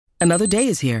Another day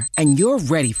is here, and you're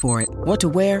ready for it. What to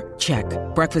wear? Check.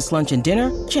 Breakfast, lunch, and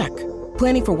dinner? Check.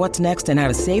 Planning for what's next and how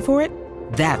to save for it?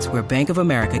 That's where Bank of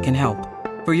America can help.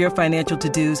 For your financial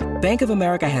to-dos, Bank of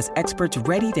America has experts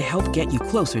ready to help get you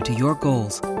closer to your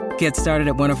goals. Get started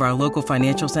at one of our local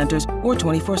financial centers or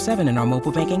 24/7 in our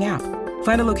mobile banking app.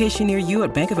 Find a location near you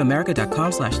at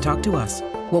bankofamerica.com/talktous.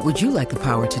 What would you like the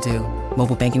power to do?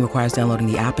 Mobile banking requires downloading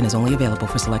the app and is only available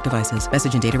for select devices.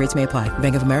 Message and data rates may apply.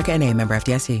 Bank of America N.A., member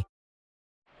FDIC.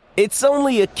 It's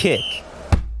only a kick,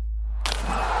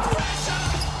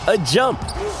 a jump,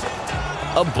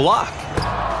 a block.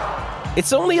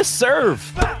 It's only a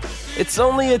serve. It's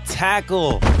only a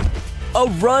tackle, a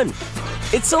run.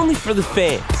 It's only for the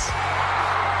fans.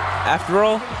 After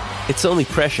all, it's only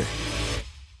pressure.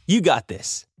 You got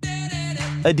this.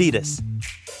 Adidas.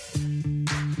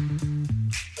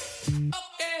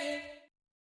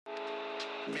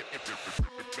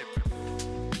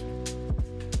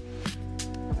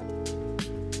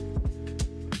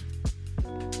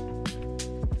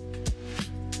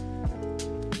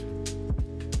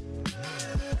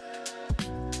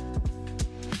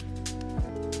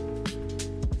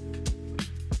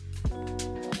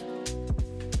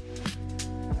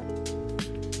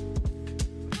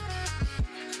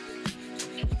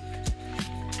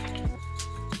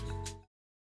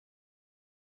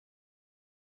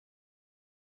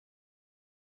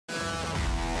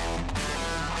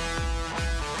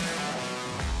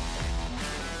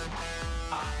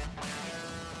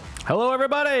 Hello,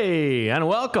 everybody, and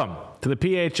welcome to the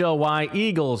PHLY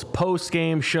Eagles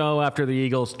post-game show after the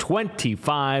Eagles'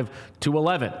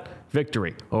 25-11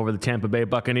 victory over the Tampa Bay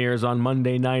Buccaneers on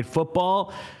Monday Night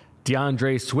Football.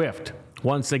 DeAndre Swift,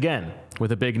 once again,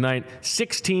 with a big night,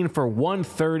 16 for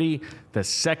 130, the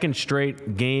second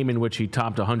straight game in which he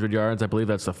topped 100 yards. I believe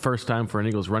that's the first time for an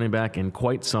Eagles running back in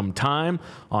quite some time.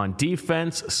 On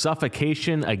defense,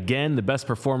 suffocation, again, the best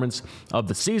performance of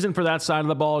the season for that side of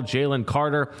the ball. Jalen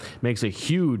Carter makes a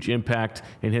huge impact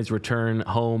in his return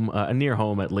home, near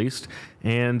home at least.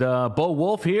 And Bo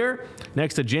Wolf here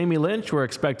next to Jamie Lynch. We're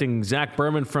expecting Zach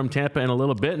Berman from Tampa in a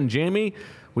little bit. And Jamie,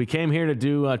 we came here to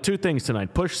do two things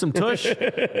tonight. Push some tush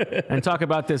and talk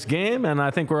about this game, and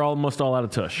I think we're almost all out of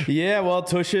tush. Yeah, well,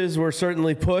 tushes were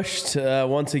certainly pushed.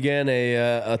 Once again,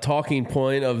 a talking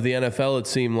point of the NFL, it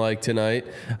seemed like, tonight.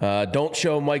 Don't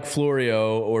show Mike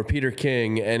Florio or Peter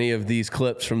King any of these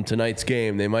clips from tonight's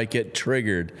game. They might get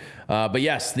triggered. But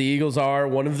yes, the Eagles are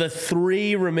one of the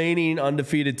three remaining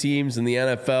undefeated teams in the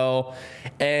NFL.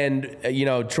 And, you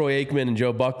know, Troy Aikman and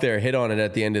Joe Buck there hit on it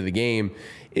at the end of the game.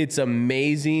 It's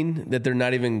amazing that they're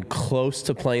not even close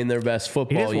to playing their best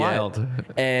football yet. Wild.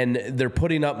 And they're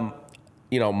putting up,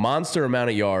 you know, monster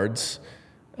amount of yards.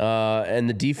 And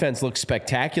the defense looks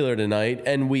spectacular tonight.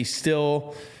 And we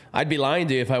still, I'd be lying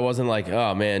to you if I wasn't like,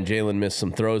 oh man, Jalen missed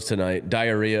some throws tonight,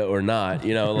 diarrhea or not.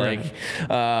 You know, like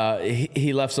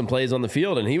he left some plays on the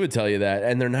field, and he would tell you that.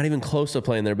 And they're not even close to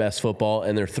playing their best football,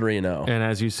 and they're 3-0. And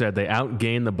as you said, they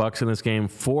outgained the Bucs in this game,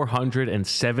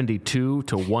 472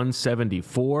 to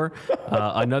 174.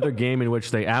 Another game in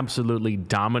which they absolutely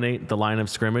dominate the line of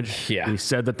scrimmage. Yeah. We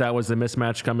said that was the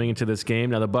mismatch coming into this game.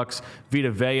 Now the Bucs,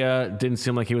 Vita Vea didn't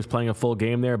seem like he was playing a full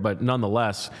game there, but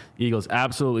nonetheless, Eagles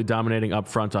absolutely dominating up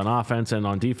front on offense, and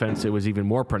on defense, it was even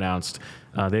more pronounced.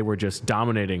 They were just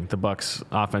dominating the Bucs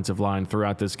offensive line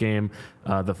throughout this game.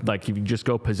 If you just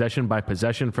go possession by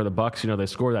possession for the Bucs, you know, they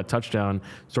scored that touchdown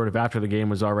sort of after the game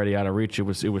was already out of reach. It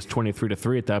was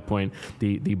 23-3 at that point.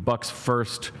 The Bucs'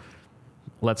 first,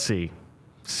 let's see,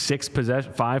 six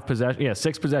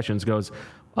possessions goes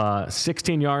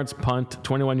 16 yards punt,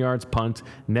 21 yards punt,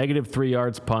 -3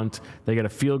 yards punt. They get a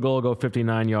field goal, go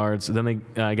 59 yards. Then they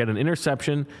get an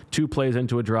interception, 2 plays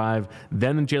into a drive.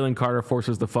 Then Jalen Carter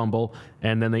forces the fumble,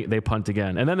 and then they punt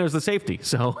again. And then there's the safety.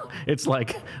 So it's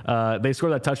like they score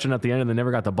that touchdown at the end, and they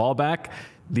never got the ball back.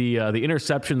 The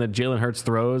interception that Jalen Hurts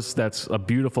throws, that's a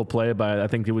beautiful play by, I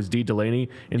think it was D. Delaney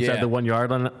inside the 1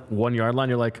 yard line. 1 yard line.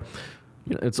 You're like,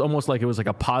 it's almost like it was like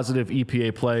a positive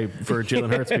EPA play for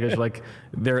Jalen Hurts because like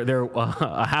they're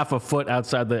a half a foot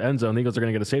outside the end zone. The Eagles are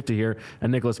going to get a safety here,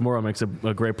 and Nicholas Morrow makes a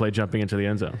great play jumping into the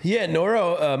end zone. Yeah,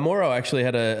 Morrow actually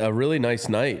had a really nice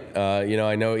night.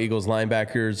 I know Eagles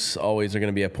linebackers always are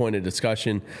going to be a point of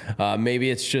discussion. Maybe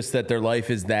it's just that their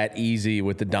life is that easy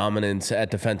with the dominance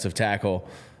at defensive tackle.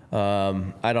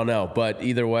 I don't know, but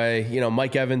either way,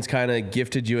 Mike Evans kind of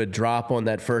gifted you a drop on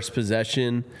that first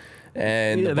possession.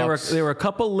 And there were a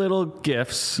couple little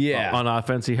gifts on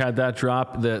offense. He had that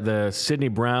drop, the Sidney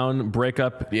Brown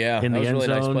breakup in the end zone. That was a really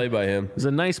nice play by him. It was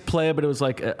a nice play, but it was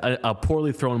like a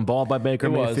poorly thrown ball by Baker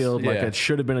Mayfield. Like it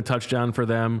should have been a touchdown for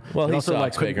them. Well, he also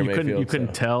Baker Mayfield. You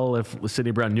couldn't tell if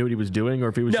Sidney Brown knew what he was doing or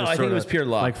if he was I think it was pure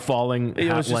luck. Like falling.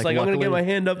 It was just like I'm going to get my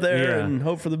hand up there and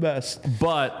hope for the best.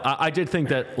 But I did think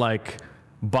that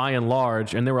by and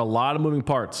large, and there were a lot of moving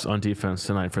parts on defense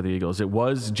tonight for the Eagles. It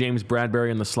was James Bradberry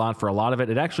in the slot for a lot of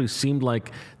it. It actually seemed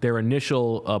like their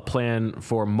initial plan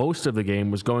for most of the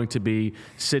game was going to be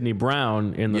Sidney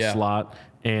Brown in the slot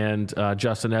and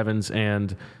Justin Evans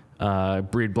and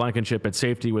Breed Blankenship at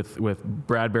safety with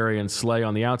Bradberry and Slay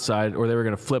on the outside, or they were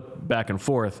going to flip back and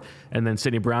forth, and then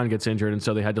Sidney Brown gets injured, and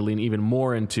so they had to lean even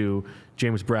more into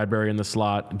James Bradberry in the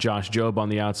slot, Josh Jobe on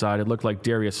the outside. It looked like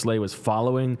Darius Slay was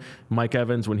following Mike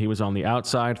Evans when he was on the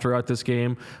outside throughout this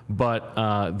game,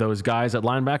 but those guys at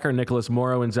linebacker, Nicholas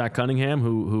Morrow and Zach Cunningham,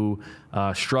 who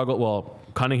struggled, well,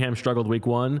 Cunningham struggled week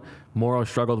 1. Morrow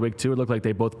struggled week 2. It looked like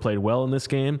they both played well in this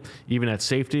game, even at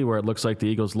safety, where it looks like the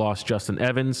Eagles lost Justin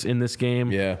Evans in this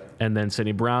game. Yeah. And then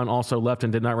Sidney Brown also left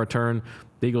and did not return.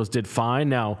 The Eagles did fine.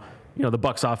 Now, the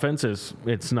Bucs offense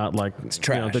it's not like it's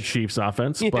trash. The Chiefs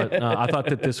offense, but I thought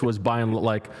that this was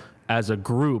as a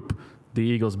group, the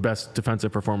Eagles' best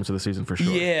defensive performance of the season for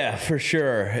sure. Yeah, for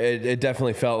sure. It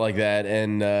definitely felt like that.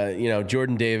 And,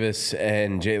 Jordan Davis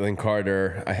and Jalen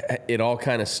Carter, it all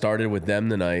kind of started with them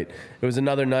tonight. It was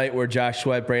another night where Josh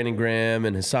Sweat, Brandon Graham,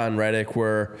 and Hassan Reddick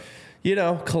were,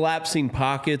 collapsing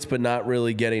pockets, but not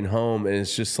really getting home. And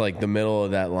it's just like the middle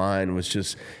of that line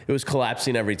was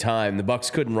collapsing every time. The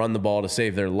Bucs couldn't run the ball to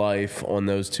save their life on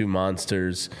those two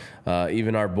monsters.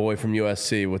 Even our boy from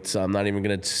USC, I'm not even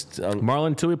going to...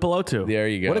 Marlon Tuipulotu. There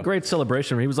you go. What a great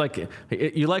celebration. He was like,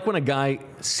 you like when a guy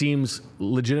seems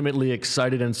legitimately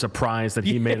excited and surprised that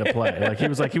he made a play.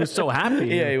 He was so happy.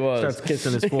 Yeah, he was. Starts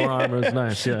kissing his forearm. It was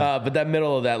nice, yeah. But that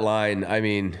middle of that line, I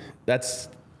mean, that's...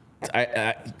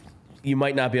 you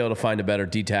might not be able to find a better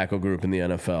D-tackle group in the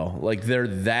NFL. They're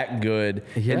that good.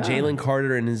 Yeah. And Jalen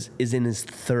Carter is in his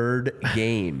third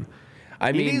game.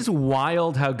 I mean, it is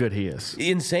wild how good he is.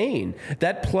 Insane.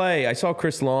 That play, I saw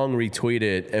Chris Long retweet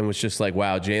it and was just like,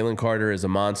 wow, Jalen Carter is a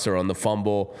monster on the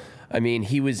fumble. I mean,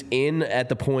 he was in at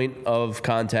the point of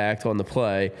contact on the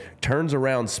play, turns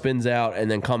around, spins out, and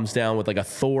then comes down with a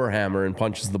Thor hammer and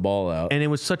punches the ball out. And it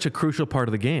was such a crucial part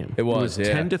of the game. It was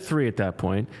 10-3 at that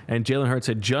point, and Jalen Hurts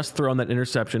had just thrown that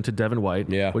interception to Devin White,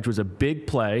 which was a big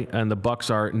play, and the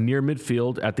Bucs are near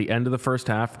midfield at the end of the first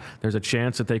half. There's a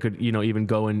chance that they could, even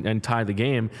go and tie the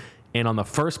game. And on the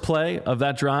first play of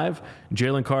that drive,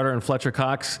 Jalen Carter and Fletcher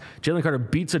Cox, Jalen Carter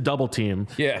beats a double team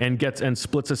and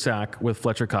splits a sack with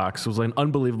Fletcher Cox. It was an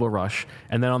unbelievable rush.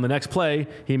 And then on the next play,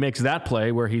 he makes that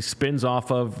play where he spins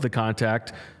off of the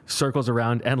contact, circles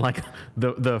around, and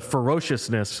the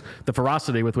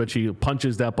ferocity with which he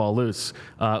punches that ball loose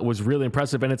was really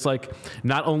impressive. And it's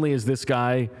not only is this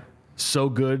guy so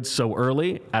good so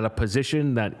early at a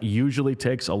position that usually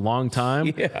takes a long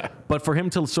time, but for him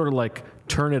to sort of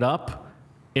turn it up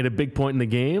in a big point in the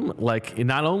game,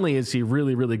 not only is he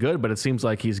really, really good, but it seems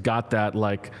like he's got that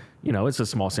it's a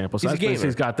small sample size, but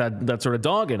he's got that sort of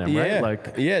dog in him,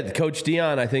 right? Coach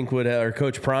Dion, I think or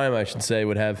Coach Prime, I should say,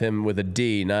 would have him with a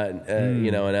D, not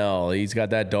an L. He's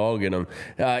got that dog in him.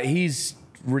 He's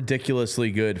ridiculously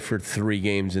good for 3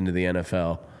 games into the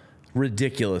NFL.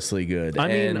 Ridiculously good. I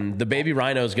mean, the baby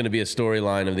rhino is going to be a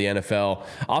storyline of the NFL.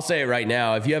 I'll say it right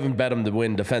now. If you haven't bet him to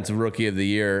win Defensive Rookie of the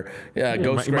Year,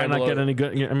 go scramble. You might not get any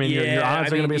good. I mean, your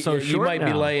odds are going to be so short. You might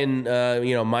be now. laying,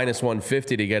 minus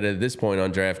 150 to get it at this point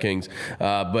on DraftKings,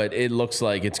 but it looks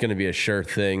like it's going to be a sure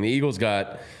thing. The Eagles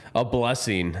got a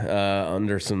blessing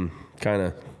under some kind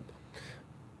of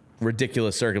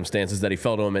ridiculous circumstances that he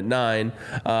fell to him at 9,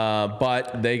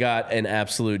 but they got an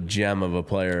absolute gem of a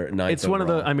player. It's one of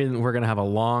the. I mean, we're going to have a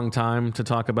long time to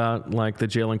talk about the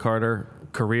Jalen Carter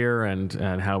career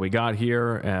and how we got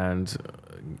here and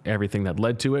everything that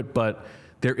led to it. But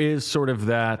there is sort of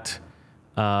that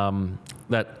Aaron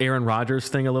Rodgers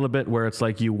thing a little bit, where it's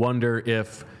you wonder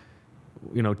if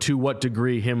to what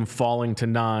degree him falling to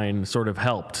 9 sort of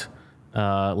helped.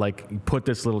 Put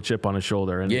this little chip on his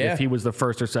shoulder, and if he was the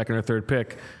first or second or third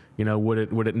pick,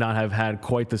 would it not have had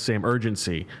quite the same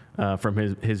urgency from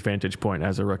his vantage point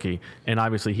as a rookie? And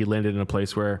obviously, he landed in a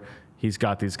place where he's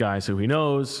got these guys who he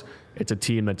knows. It's a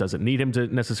team that doesn't need him to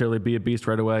necessarily be a beast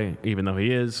right away, even though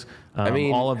he is.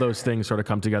 All of those things sort of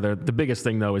come together. The biggest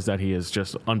thing, though, is that he is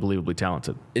just unbelievably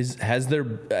talented. I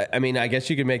guess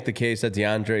you could make the case that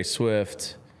DeAndre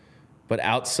Swift, but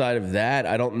outside of that,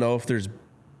 I don't know if there's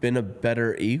been a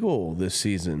better Eagle this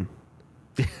season.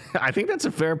 I think that's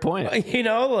a fair point. You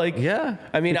know, like, Yeah.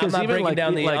 I mean, Because I'm not even breaking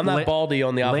down the, I'm not baldy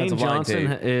on the Lane offensive line Johnson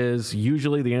tape. is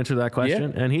usually the answer to that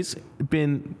question, and he's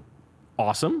been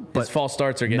awesome, but His false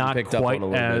starts are getting not picked up quite on a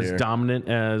little bit as here. dominant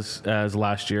as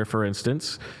last year, for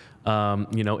instance.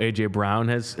 AJ Brown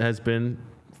has been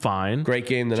fine. Great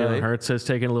game tonight. Jalen Hurts has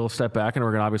taken a little step back, and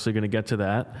we're obviously going to get to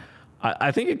that.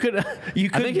 I think it could. You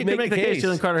I think could it could make the case. case.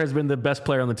 Jalen Carter has been the best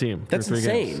player on the team. That's through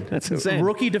 3 insane. games. That's insane.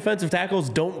 Rookie defensive tackles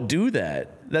don't do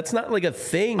that. That's not like a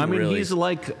thing. I mean, really. he's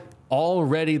like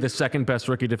already the second best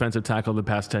rookie defensive tackle of the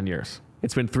past 10 years.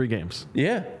 It's been 3 games.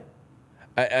 Yeah.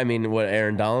 I mean, what,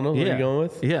 Aaron Donald? What are you going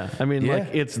with? Yeah. I mean,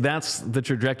 Yeah. that's the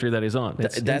trajectory that he's on.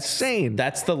 It's That's insane.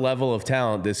 That's the level of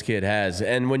talent this kid has.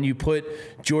 And when you put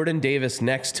Jordan Davis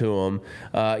next to him,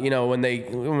 when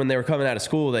they were coming out of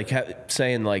school, they kept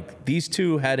saying like these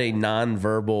two had a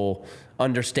nonverbal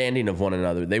understanding of one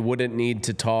another. They wouldn't need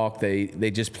to talk.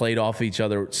 They just played off each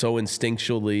other so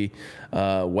instinctually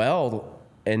well.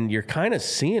 And you're kind of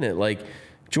seeing it. Like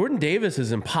Jordan Davis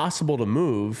is impossible to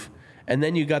move. And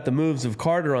then you got the moves of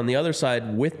Carter on the other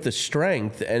side with the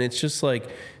strength. And it's just like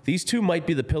these two might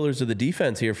be the pillars of the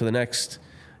defense here for the next,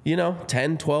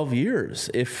 10, 12 years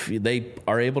if they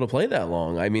are able to play that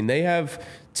long. I mean, they have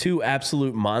 2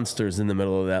 absolute monsters in the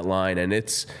middle of that line. And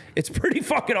it's pretty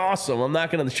fucking awesome. I'm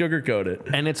not going to sugarcoat it.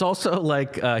 And it's also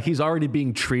like he's already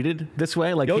being treated this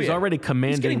way. Like he's already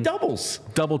commanding He's getting doubles.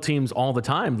 double teams all the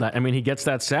time. I mean, he gets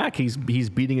that sack. He's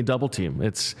beating a double team.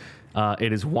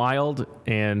 It is wild,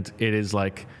 and it is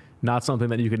like not something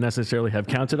that you could necessarily have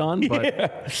counted on, but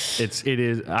it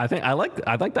is. I like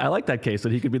that case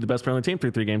that he could be the best player on the team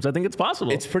through 3 games. I think it's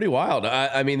possible. It's pretty wild.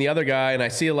 I mean, the other guy, and I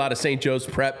see a lot of St. Joe's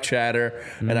prep chatter,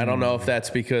 and I don't know if that's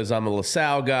because I'm a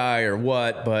LaSalle guy or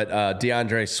what, but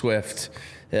DeAndre Swift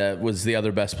was the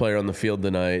other best player on the field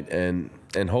tonight, and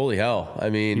holy hell, I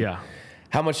mean,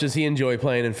 how much does he enjoy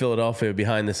playing in Philadelphia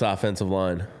behind this offensive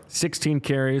line? 16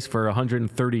 carries for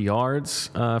 130 yards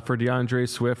for DeAndre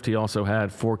Swift. He also had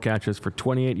 4 catches for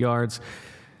 28 yards.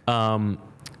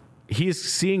 He's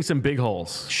seeing some big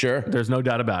holes. Sure. There's no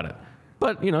doubt about it.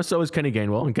 But, so is Kenny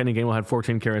Gainwell. And Kenny Gainwell had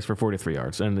 14 carries for 43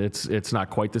 yards. And it's not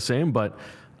quite the same, but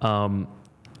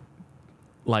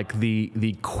like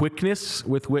the quickness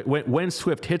with when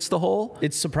Swift hits the hole.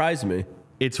 It surprised me.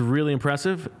 It's really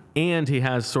impressive. And he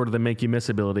has sort of the make you miss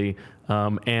ability.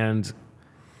 And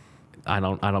I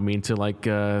don't mean to like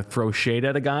throw shade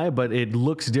at a guy, but it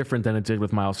looks different than it did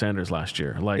with Miles Sanders last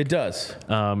year. Like It does.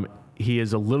 He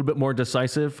is a little bit more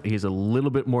decisive. He's a little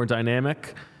bit more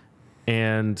dynamic,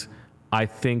 and I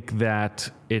think that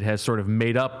it has sort of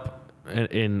made up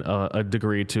in a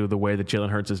degree to the way that Jalen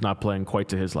Hurts is not playing quite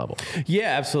to his level.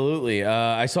 Yeah, absolutely.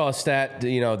 I saw a stat,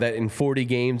 that in 40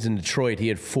 games in Detroit, he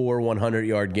had 4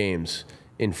 100-yard games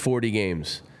in 40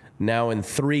 games. Now in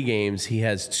 3 games, he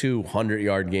has 2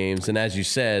 100-yard games, and as you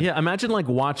said, imagine like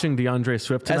watching DeAndre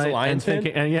Swift tonight As a Lions fan?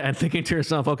 and thinking to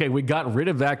yourself, okay, we got rid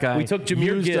of that guy. We took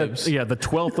Jahmyr Gibbs. the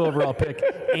 12th overall pick,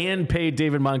 and paid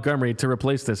David Montgomery to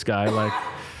replace this guy. Like,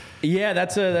 yeah,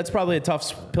 that's probably a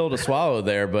tough pill to swallow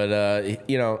there, but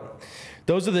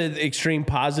those are the extreme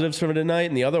positives from it tonight.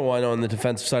 And the other one on the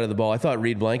defensive side of the ball, I thought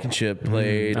Reed Blankenship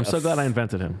played. I'm so glad I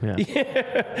invented him.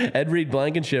 Yeah. Ed Reed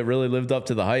Blankenship really lived up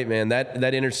to the hype, man.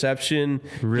 That interception,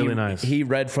 Really nice. He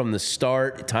read from the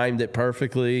start, timed it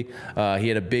perfectly. He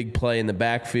had a big play in the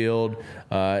backfield.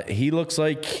 He looks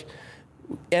like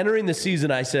entering the season.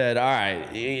 I said, all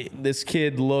right, this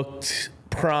kid looked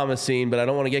promising, but I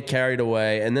don't want to get carried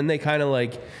away. And then they kind of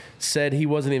like said he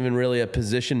wasn't even really a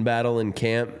position battle in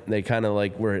camp. They kind of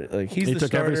like were like, he took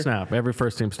starter. every snap, every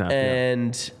first team snap.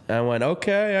 And I went,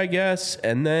 okay, I guess.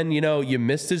 And then, you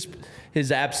missed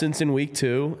his absence in week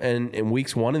 2, and in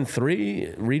weeks 1 and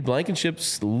 3, Reed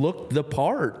Blankenship's looked the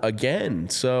part again.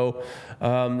 So,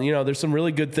 there's some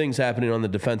really good things happening on the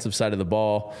defensive side of the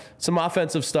ball. Some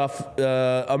offensive stuff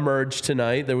emerged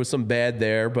tonight. There was some bad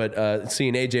there, but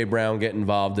seeing A.J. Brown get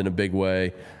involved in a big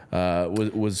way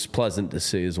was pleasant to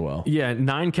see as well. Yeah,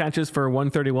 9 catches for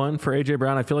 131 for A.J.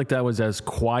 Brown. I feel like that was as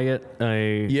quiet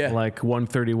like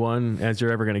 131 as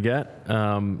you're ever going to get.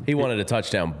 He wanted a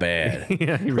touchdown bad.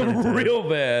 Yeah, he really did. Real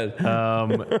bad.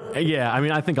 Yeah, I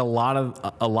mean, I think a lot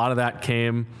of that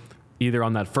came either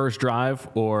on that first drive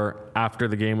or after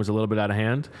the game was a little bit out of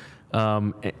hand.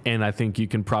 And I think you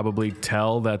can probably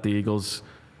tell that the Eagles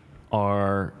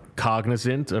are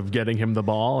cognizant of getting him the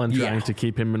ball and trying to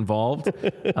keep him involved.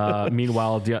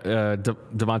 Meanwhile,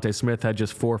 Devontae Smith had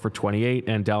just 4 for 28,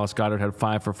 and Dallas Goedert had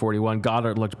 5 for 41.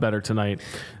 Goddard looked better tonight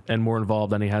and more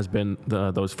involved than he has been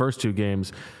those first 2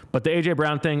 games. But the A.J.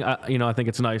 Brown thing, I think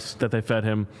it's nice that they fed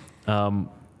him.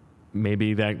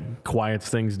 maybe that quiets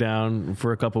things down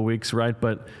for a couple weeks, right?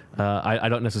 But I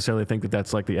don't necessarily think that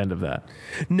that's like the end of that.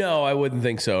 No, I wouldn't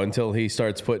think so until he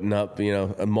starts putting up,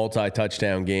 a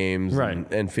multi-touchdown games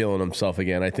and feeling himself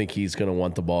again. I think he's going to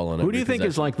want the ball in it. Who do you think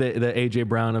is like the A.J.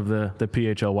 Brown of the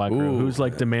PHLY crew? Who's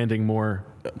like demanding more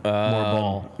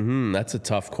ball? That's a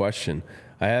tough question.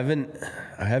 I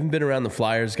haven't been around the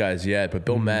Flyers guys yet, but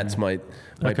Bill Matz might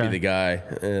be the guy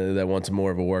that wants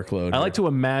more of a workload. I like to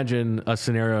imagine a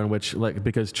scenario in which,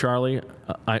 because Charlie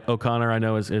O'Connor, I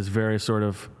know is very sort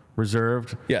of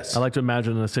reserved. Yes. I like to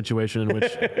imagine a situation in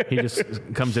which he just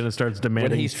comes in and starts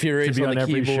demanding when he's furious to be on the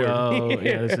every keyboard. show.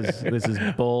 Yeah, this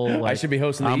is bull. I should be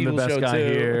hosting the Eagles show I'm the best guy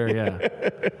too. here.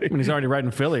 Yeah. I mean, he's already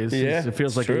riding Phillies. Yeah, it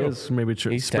feels like true. he is maybe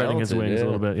He's spreading his talented, wings a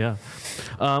little bit. Yeah.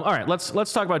 All right, let's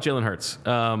talk about Jalen Hurts.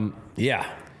 Yeah.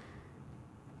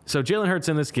 So Jalen Hurts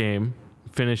in this game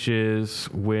finishes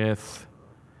with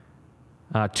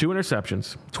 2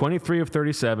 interceptions, 23 of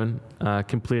 37,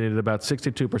 completed about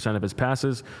 62% of his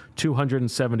passes,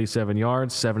 277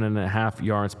 yards, 7.5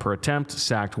 yards per attempt,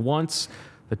 sacked once.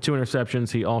 The 2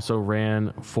 interceptions, he also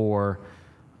ran for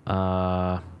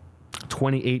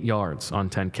 28 yards on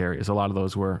 10 carries. A lot of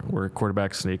those were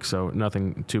quarterback sneaks, so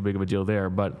nothing too big of a deal there.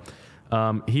 But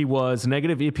he was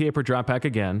negative EPA per dropback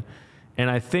again, and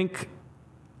I think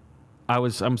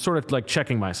I'm sort of like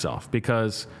checking myself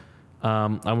because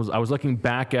I was looking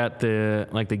back at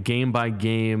the game by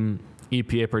game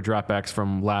EPA per dropbacks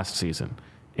from last season,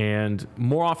 and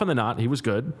more often than not, he was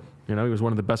good. He was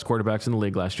one of the best quarterbacks in the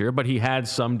league last year, but he had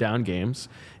some down games.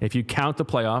 If you count the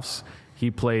playoffs,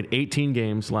 he played 18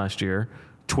 games last year.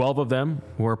 12 of them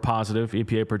were positive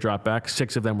EPA per dropback.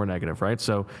 6 of them were negative, right?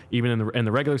 So even in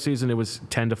the regular season, it was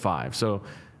 10-5. So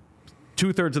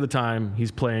 2/3 of the time,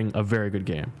 he's playing a very good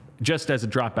game, just as a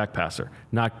dropback passer,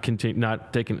 not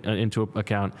taking into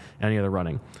account any other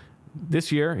running. This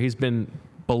year, he's been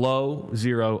below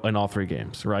 0 in all 3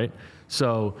 games, right?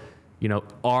 So,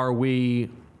 are we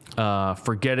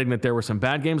forgetting that there were some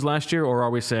bad games last year, or are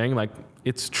we saying,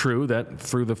 it's true that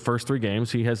through the first 3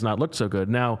 games, he has not looked so good?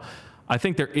 Now, I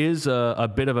think there is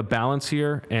a bit of a balance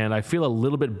here, and I feel a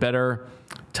little bit better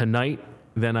tonight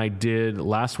than I did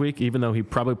last week, even though he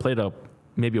probably played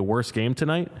maybe a worse game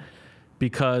tonight,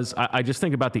 because I just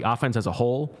think about the offense as a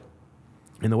whole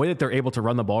and the way that they're able to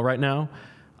run the ball right now.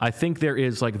 I think there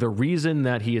is the reason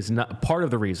that he is not, part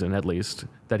of the reason at least,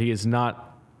 that he is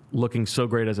not looking so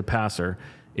great as a passer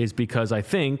is because I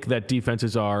think that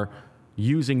defenses are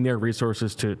using their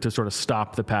resources to sort of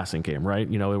stop the passing game, right?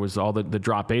 It was all the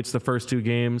drop 8s the first 2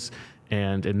 games.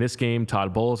 And in this game,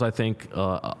 Todd Bowles, I think,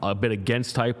 a bit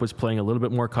against type, was playing a little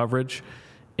bit more coverage.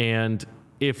 And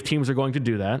if teams are going to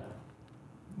do that,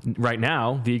 right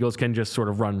now, the Eagles can just sort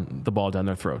of run the ball down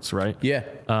their throats, right? Yeah.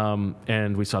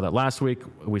 And we saw that last week.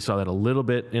 We saw that a little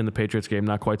bit in the Patriots game,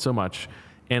 not quite so much.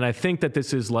 And I think that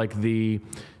this is like the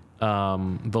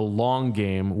long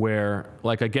game where,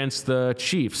 against the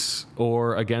Chiefs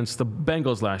or against the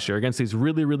Bengals last year, against these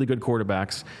really, really good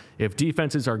quarterbacks, if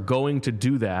defenses are going to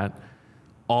do that,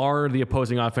 are the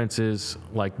opposing offenses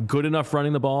good enough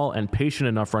running the ball and patient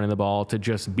enough running the ball to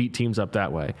just beat teams up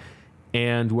that way?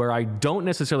 And where I don't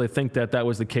necessarily think that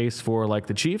was the case for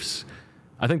the Chiefs,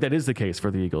 I think that is the case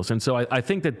for the Eagles. And so I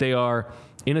think that they are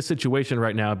in a situation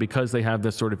right now, because they have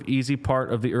this sort of easy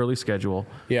part of the early schedule,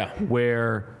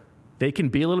 where they can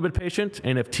be a little bit patient.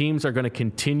 And if teams are going to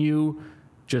continue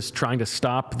just trying to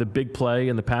stop the big play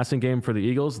in the passing game for the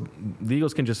Eagles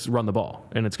can just run the ball,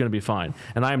 and it's going to be fine.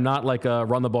 And I am not a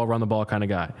run the ball kind of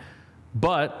guy.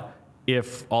 But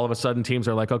if all of a sudden teams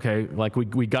are okay,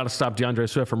 we got to stop DeAndre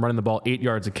Swift from running the ball 8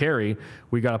 yards a carry,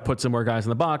 we got to put some more guys in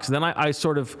the box, then I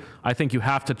think you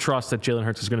have to trust that Jalen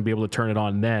Hurts is going to be able to turn it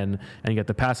on then and get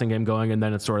the passing game going, and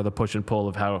then it's sort of the push and pull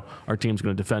of how our team's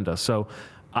going to defend us. So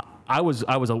I was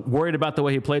worried about the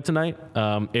way he played tonight.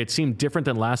 It seemed different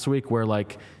than last week, where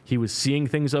he was seeing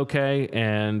things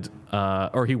okay,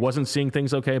 or he wasn't seeing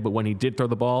things okay, but when he did throw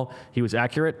the ball, he was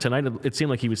accurate. Tonight, it seemed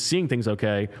like he was seeing things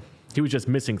okay. He was just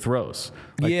missing throws.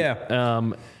 So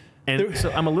I'm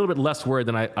a little bit less worried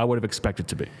than I would have expected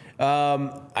to be.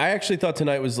 I actually thought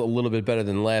tonight was a little bit better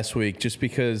than last week, just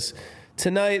because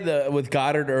tonight with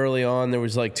Goddard early on, there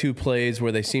was 2 plays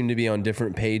where they seemed to be on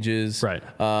different pages. Right.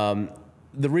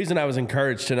 The reason I was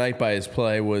encouraged tonight by his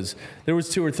play was there was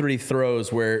 2 or 3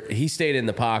 throws where he stayed in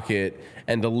the pocket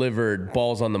and delivered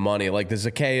balls on the money, the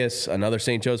Zacchaeus, another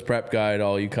St. Joe's Prep guide,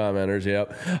 all you commenters,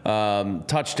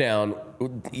 touchdown,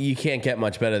 you can't get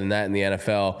much better than that in the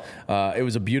NFL. It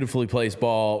was a beautifully placed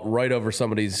ball right over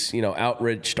somebody's,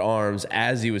 outreached arms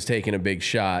as he was taking a big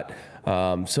shot.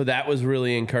 So that was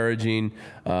really encouraging.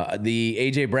 The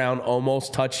A.J. Brown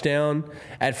almost touchdown.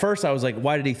 At first, I was like,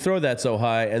 why did he throw that so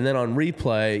high? And then on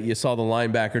replay, you saw the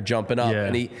linebacker jumping up,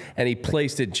 and he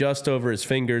placed it just over his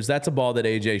fingers. That's a ball that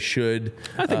A.J. should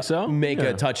I think so. make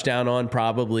a touchdown on,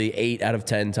 probably 8 out of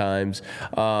 10 times.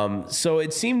 So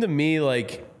it seemed to me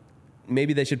like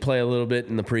maybe they should play a little bit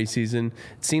in the preseason.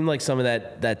 It seemed like some of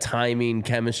that timing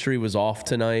chemistry was off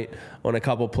tonight on a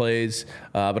couple plays.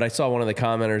 But I saw one of the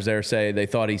commenters there say they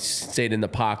thought he stayed in the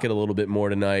pocket a little bit more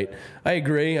tonight. I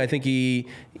agree. I think he,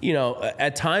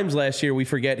 at times last year we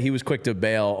forget he was quick to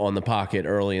bail on the pocket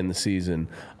early in the season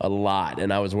a lot.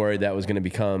 And I was worried that was going to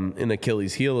become an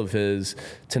Achilles heel of his.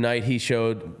 Tonight he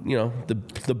showed,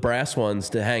 the brass ones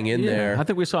to hang in there. I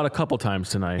think we saw it a couple times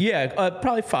tonight. Yeah,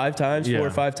 probably 5 times, 4 or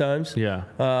 5 times. Yeah.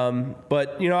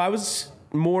 But, I was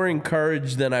more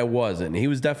encouraged than I wasn't. He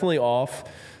was definitely off.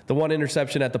 The one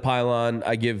interception at the pylon,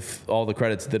 I give all the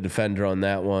credit to the defender on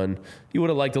that one. You would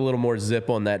have liked a little more zip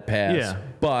on that pass,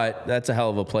 but that's a hell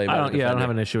of a play by the defender. I don't have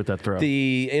an issue with that throw.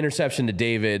 The interception to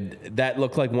David, that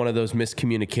looked like one of those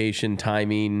miscommunication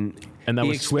timing. And that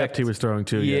was Swift he was throwing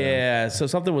to. Yeah, so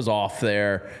something was off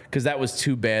there because that was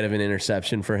too bad of an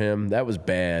interception for him. That was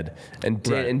bad. And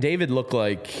David looked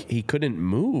like he couldn't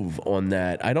move on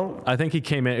that. I think he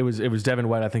came in. It was Devin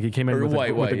White. I think he came in with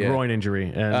a groin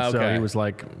injury, and so he was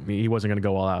like he wasn't going to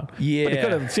go all out. Yeah,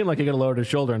 but it seemed like he could have lowered his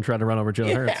shoulder and tried to run over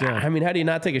Jalen Hurts. Yeah, I mean, how do you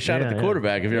not take a shot at the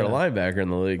quarterback if you're a linebacker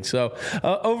in the league? So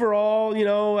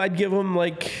overall, I'd give him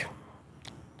like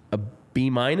a B-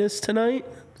 tonight.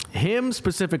 Him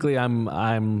specifically,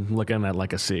 I'm looking at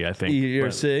like a C, I think. You're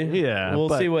a C? Yeah. We'll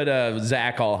see what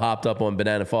Zach all hopped up on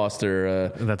Banana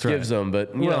Foster gives him.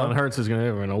 But, and Hurts is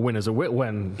going to win as a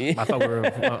win. I thought we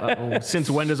were since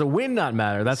when does a win not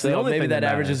matter? That's the only thing that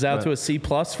averages out to a C+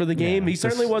 for the game. He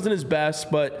certainly wasn't his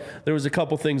best, but there was a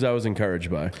couple things I was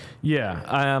encouraged by.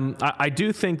 Yeah. I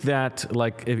do think that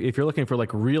like if you're looking for like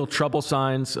real trouble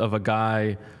signs of a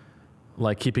guy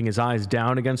like keeping his eyes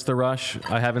down against the rush,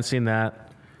 I haven't seen that.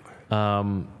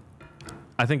 I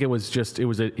think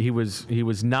he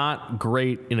was not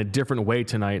great in a different way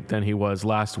tonight than he was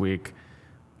last week,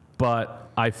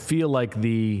 but I feel like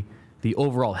the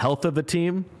overall health of the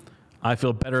team, I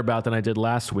feel better about than I did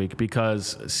last week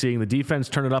because seeing the defense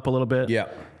turn it up a little bit,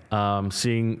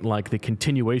 seeing like the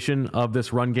continuation of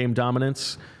this run game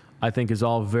dominance, I think is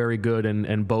all very good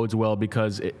and bodes well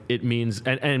because it means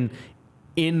and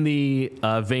in the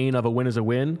vein of a win is a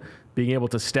win. Being able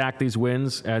to stack these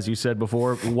wins, as you said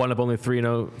before, one of only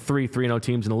 3-0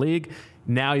 teams in the league.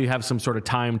 Now you have some sort of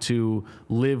time to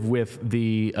live with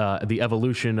the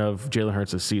evolution of Jalen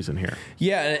Hurts' season here.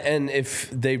 Yeah, and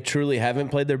if they truly haven't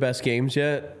played their best games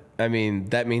yet, I mean,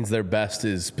 that means their best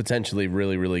is potentially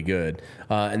really, really good.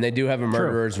 And they do have a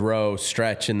murderer's row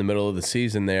stretch in the middle of the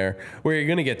season there where you're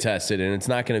going to get tested, and it's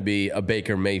not going to be a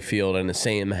Baker Mayfield and a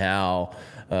Sam Howell.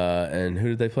 And who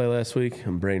did they play last week?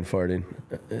 I'm brain farting.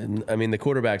 I mean, the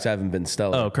quarterbacks haven't been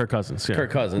stellar. Oh, Kirk Cousins. Yeah.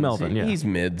 Kirk Cousins. Melvin, he's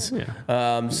mids.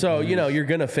 Yeah. So, you're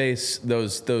going to face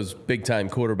those big-time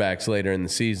quarterbacks later in the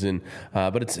season.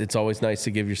 But it's always nice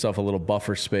to give yourself a little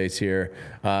buffer space here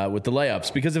with the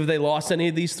layups. Because if they lost any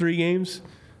of these 3 games,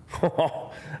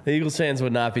 the Eagles fans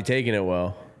would not be taking it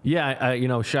well.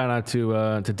 Yeah, shout out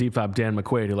to Deep Fab Dan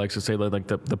McQuaid, who likes to say like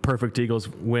the perfect Eagles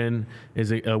win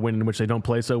is a win in which they don't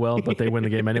play so well, but they win the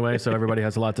game anyway. So everybody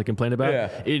has a lot to complain about.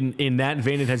 Yeah. In that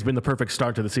vein, it has been the perfect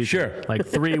start to the season. Sure, like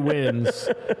 3 wins,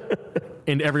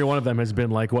 and every one of them has been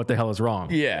like, what the hell is wrong?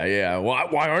 Yeah.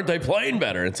 Why aren't they playing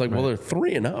better? It's like, well, they're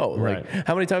 3-0. Right. Like,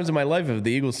 how many times in my life have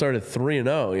the Eagles started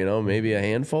 3-0? Maybe a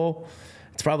handful.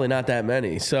 It's probably not that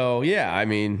many. So, yeah, I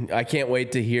mean, I can't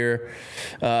wait to hear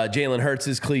Jalen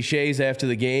Hurts' cliches after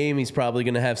the game. He's probably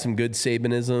going to have some good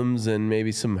Sabanisms and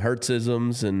maybe some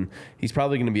Hurtsisms, and he's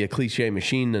probably going to be a cliche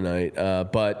machine tonight.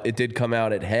 But it did come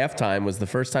out at halftime was the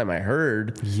first time I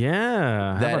heard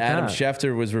that Adam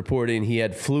Schefter was reporting he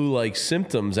had flu-like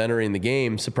symptoms entering the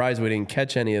game. Surprised we didn't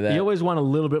catch any of that. You always want a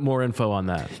little bit more info on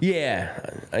that.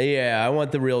 Yeah, I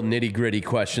want the real nitty-gritty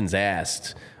questions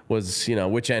asked. Was,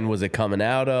 which end was it coming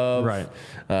out of? Right.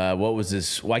 What was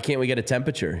this? Why can't we get a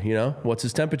temperature? What's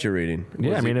his temperature reading?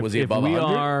 Was he above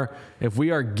 100? If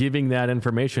we are giving that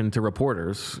information to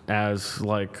reporters as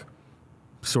like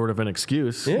sort of an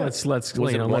excuse, let's was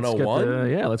it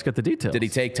 101? Let's get the details. Did he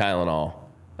take Tylenol?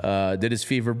 Did his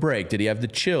fever break? Did he have the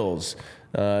chills?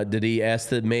 Did he ask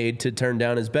the maid to turn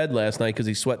down his bed last night because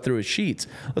he sweat through his sheets?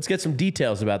 Let's get some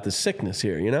details about the sickness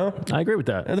here. I agree with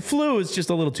that. And the flu is just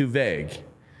a little too vague.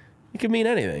 It could mean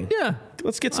anything. Yeah.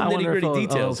 let's get some I wonder if nitty-gritty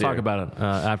details I'll here. talk about it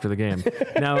after the game.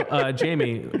 Now,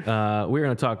 Jamie, we're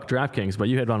going to talk DraftKings, but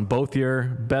you had on both your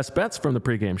best bets from the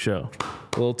pregame show.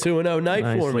 A little 2-0 night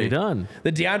for Nicely me. done.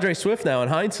 The DeAndre Swift now, in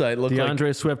hindsight, looked like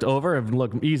DeAndre Swift over and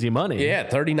looked easy money. yeah,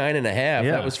 39.5. Yeah.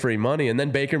 That was free money. And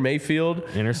then Baker Mayfield.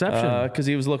 Interception. Because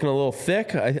he was looking a little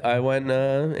thick. I went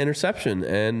interception.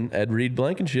 And Ed Reed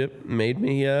Blankenship made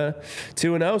me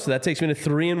 2-0. So that takes me to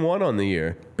 3-1 on the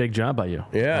year. Big job by you.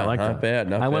 Yeah, I like not that. bad,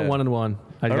 not I went bad. 1-1.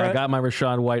 I right. got my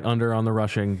Rashad White under on the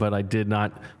rushing, but I did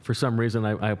not. For some reason,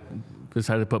 I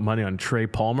decided to put money on Trey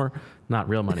Palmer. Not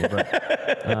real money,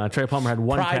 but Trey Palmer had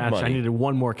one Pride catch. money. I needed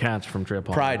one more catch from Trey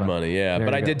Palmer. Pride but money, yeah. there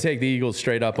But you I go. did take the Eagles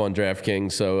straight up on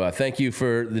DraftKings. So thank you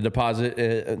for the deposit,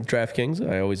 DraftKings.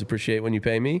 I always appreciate when you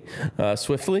pay me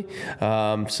swiftly.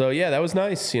 So, yeah, that was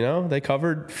nice. You know, they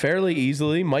covered fairly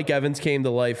easily. Mike Evans came to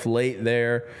life late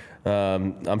there.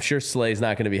 I'm sure Slay's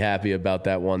not going to be happy about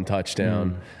that one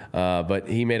touchdown. But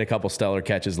he made a couple stellar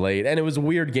catches late. And it was a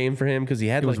weird game for him because he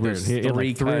had was like those weird. He had,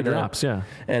 like, three kinda- drops, yeah.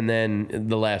 And then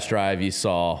the last drive you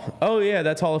saw, oh, yeah,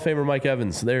 that's Hall of Famer Mike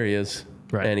Evans. There he is.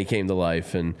 Right. And he came to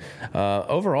life. And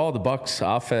overall, the Bucs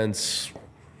offense,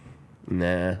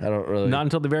 nah, I don't really. Not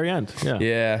until the very end. Yeah.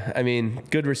 Yeah, I mean,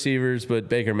 good receivers, but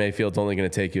Baker Mayfield's only going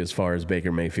to take you as far as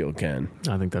Baker Mayfield can.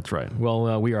 I think that's right.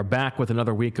 Well, we are back with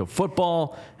another week of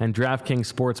football, and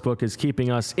DraftKings Sportsbook is keeping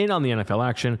us in on the NFL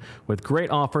action with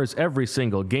great offers every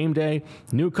single game day.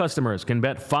 New customers can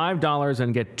bet $5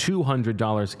 and get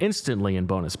 $200 instantly in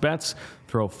bonus bets.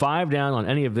 Throw $5 down on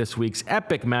any of this week's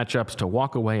epic matchups to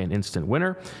walk away an instant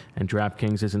winner. And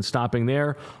DraftKings isn't stopping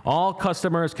there. All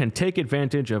customers can take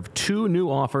advantage of 2 new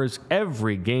offers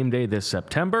every game day this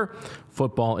September.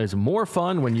 Football is more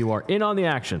fun when you are in on the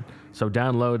action. So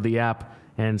download the app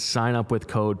and sign up with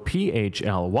code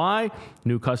PHLY.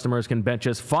 New customers can bet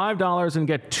just $5 and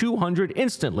get $200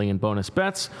 instantly in bonus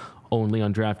bets. Only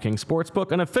on DraftKings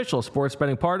Sportsbook, an official sports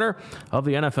betting partner of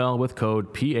the NFL with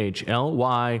code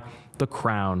PHLY. The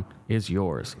crown is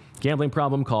yours. Gambling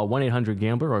problem? Call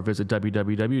 1-800-GAMBLER or visit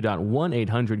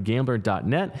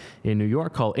www.1800gambler.net. In New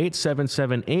York, call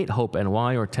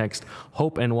 877-8-HOPE-NY or text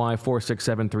HOPE-NY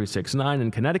 467-369. In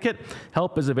Connecticut,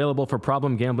 help is available for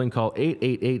problem gambling. Call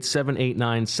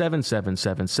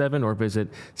 888-789-7777 or visit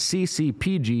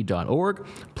ccpg.org.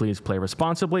 Please play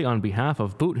responsibly on behalf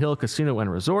of Boot Hill Casino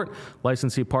and Resort.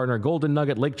 Licensee partner Golden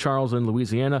Nugget, Lake Charles in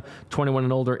Louisiana. 21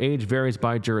 and older. Age varies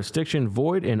by jurisdiction.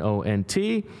 Void in ONT.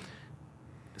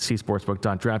 See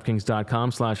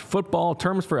sportsbook.draftkings.com/football.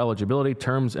 Terms for eligibility,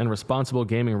 terms and responsible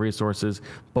gaming resources.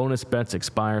 Bonus bets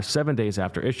expire 7 days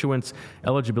after issuance.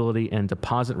 Eligibility and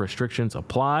deposit restrictions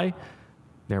apply.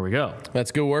 There we go.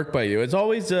 That's good work by you. It's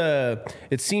always, it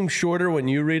seems shorter when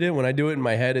you read it. When I do it in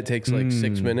my head, it takes like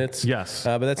 6 minutes. Yes.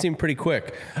 But that seemed pretty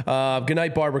quick. Good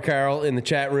night, Barbara Carroll in the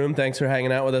chat room. Thanks for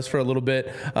hanging out with us for a little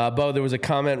bit. Bo, there was a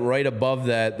comment right above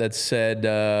that said,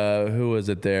 who was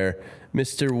it there?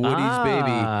 Mr. Woody's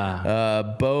baby.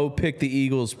 Bo picked the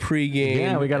Eagles pregame.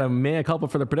 Yeah, we got a mea culpa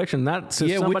for the prediction. That's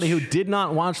somebody who did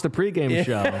not watch the pregame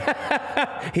show.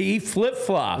 He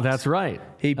flip-flopped. That's right.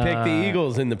 He picked the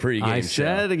Eagles in the pregame I show.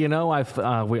 said,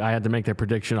 I had to make their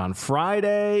prediction on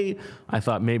Friday. I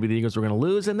thought maybe the Eagles were going to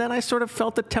lose, and then I sort of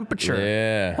felt the temperature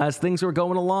as things were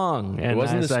going along. And it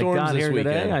wasn't as the storms I got this here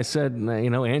weekend. today, I said,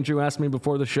 Andrew asked me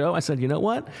before the show, I said, you know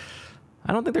what?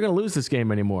 I don't think they're going to lose this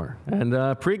game anymore. And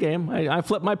pregame, I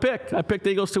flipped my pick. I picked the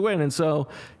Eagles to win. And so,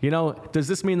 does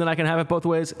this mean that I can have it both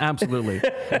ways? Absolutely.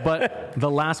 But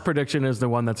the last prediction is the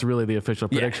one that's really the official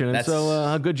prediction. And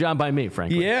so, a good job by me,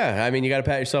 frankly. Yeah, I mean, you got to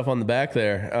pat yourself on the back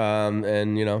there. And,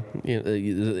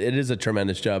 it is a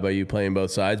tremendous job by you playing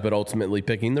both sides, but ultimately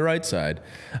picking the right side.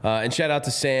 And shout out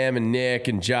to Sam and Nick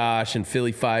and Josh and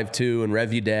Philly52 and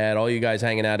Rev You Dad, all you guys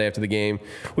hanging out after the game.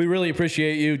 We really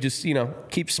appreciate you. Just,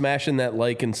 keep smashing that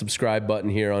like and subscribe button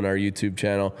here on our YouTube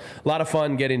channel. A lot of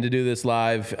fun getting to do this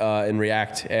live and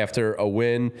react after a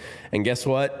win. And guess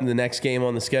what? The next game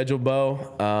on the schedule,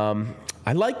 Bo,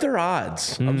 I like their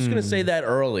odds. I'm just going to say that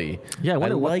early. Yeah, I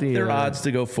like their odds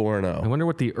to go 4-0. I wonder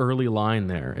what the early line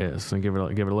there is. And give it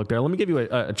a look there. Let me give you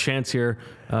a chance here,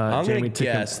 I'm Jamie. going to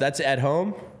guess. That's at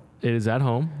home? It is at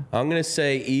home. I'm going to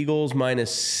say Eagles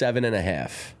minus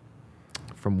 7.5.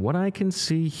 From what I can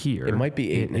see here, It might be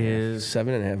 8.5. It is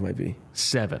 7.5 might be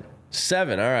 7.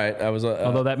 7. All right. I was.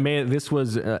 Although this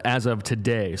was as of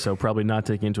today, so probably not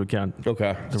taking into account.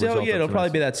 Okay. So result yeah, of it'll probably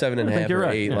be that 7.5 or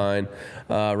 8 yeah. line,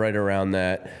 right around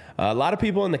that. A lot of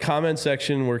people in the comment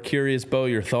section were curious, Bo,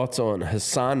 your thoughts on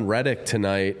Hassan Reddick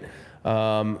tonight.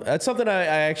 That's something I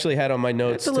actually had on my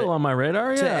notes. It's a little on my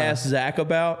radar. to Yeah. ask Zach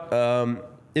about.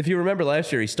 if you remember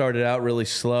last year, he started out really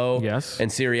slow. Yes.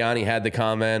 And Sirianni had the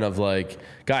comment of like,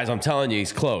 guys, I'm telling you,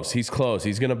 he's close. He's close.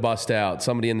 He's going to bust out.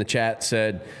 Somebody in the chat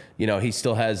said, he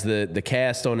still has the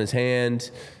cast on his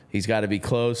hand. He's got to be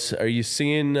close. Are you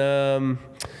seeing,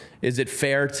 is it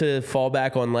fair to fall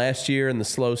back on last year and the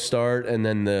slow start and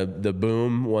then the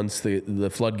boom once the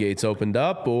floodgates opened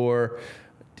up? Or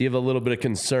do you have a little bit of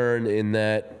concern in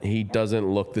that he doesn't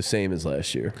look the same as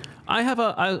last year?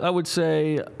 I would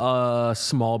say a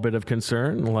small bit of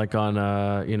concern, like on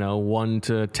 1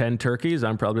 to 10 turkeys.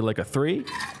 I'm probably like a 3,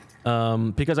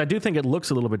 because I do think it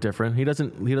looks a little bit different. He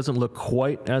doesn't look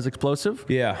quite as explosive.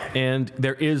 Yeah, and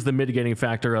there is the mitigating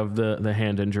factor of the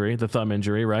hand injury, the thumb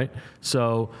injury, right?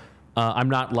 So I'm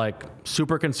not like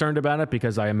super concerned about it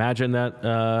because I imagine that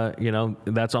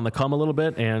that's on the come a little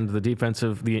bit, and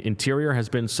the interior has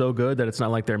been so good that it's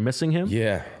not like they're missing him.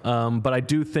 Yeah, but I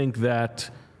do think that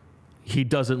he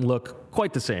doesn't look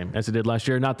quite the same as he did last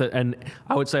year. Not that, and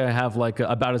I would say I have like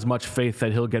about as much faith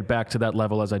that he'll get back to that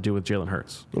level as I do with Jalen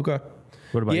Hurts. Okay.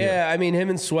 What about you? Yeah, I mean, him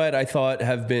and Sweat, I thought,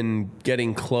 have been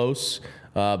getting close.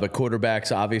 But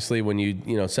quarterbacks, obviously, when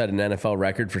you set an NFL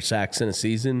record for sacks in a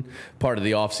season, part of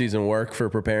the offseason work for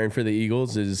preparing for the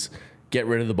Eagles is get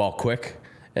rid of the ball quick.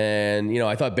 And,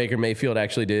 I thought Baker Mayfield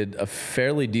actually did a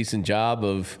fairly decent job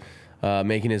of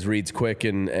making his reads quick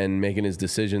and making his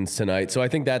decisions tonight. So I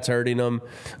think that's hurting him.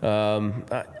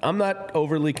 I'm not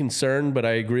overly concerned, but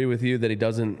I agree with you that he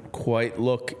doesn't quite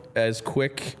look as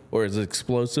quick or as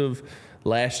explosive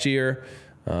last year.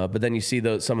 But then you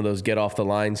see some of those get off the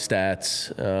line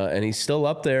stats, and he's still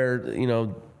up there,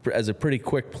 as a pretty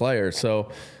quick player.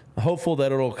 So hopeful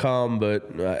that it'll come,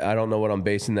 but I don't know what I'm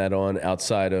basing that on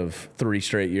outside of 3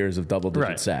 straight years of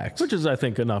double-digit sacks. Which is, I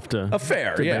think, enough to...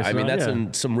 fair, yeah. I mean,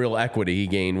 that's some real equity he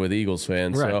gained with Eagles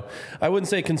fans. Right. So I wouldn't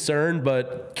say concerned,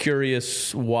 but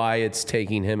curious why it's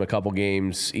taking him a couple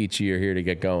games each year here to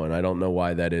get going. I don't know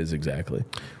why that is exactly.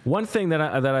 One thing that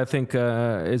I think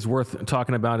is worth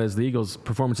talking about is the Eagles'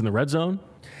 performance in the red zone,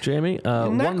 Jamie.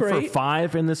 1 for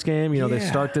 5 in this game. They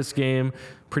start this game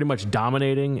pretty much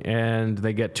dominating, and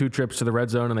they get 2 trips to the red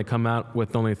zone, and they come out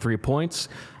with only 3 points.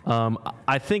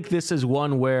 I think this is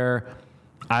one where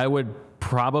I would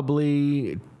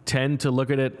probably tend to look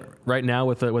at it right now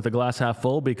with a glass half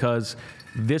full, because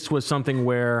this was something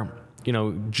where,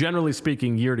 generally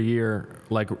speaking, year to year,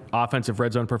 like offensive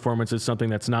red zone performance is something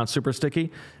that's not super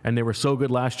sticky. And they were so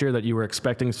good last year that you were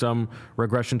expecting some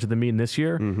regression to the mean this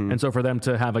year. Mm-hmm. And so for them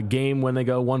to have a game when they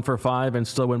go 1 for 5 and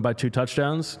still win by 2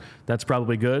 touchdowns, that's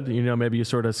probably good. Maybe you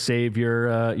sort of save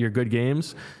your good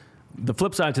games. The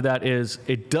flip side to that is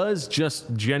it does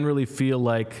just generally feel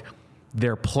like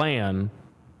their plan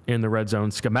in the red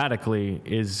zone schematically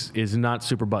is not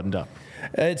super buttoned up.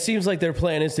 It seems like their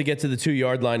plan is to get to the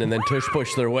 2-yard line and then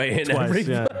tush-push their way in. Twice,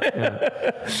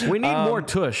 yeah. We need more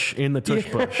tush in the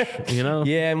tush-push,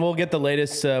 Yeah, and we'll get the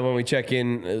latest when we check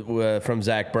in from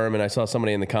Zach Berman. I saw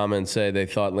somebody in the comments say they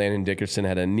thought Landon Dickerson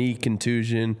had a knee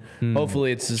contusion.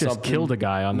 Hopefully it's just something. Killed a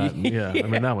guy on that. Yeah, I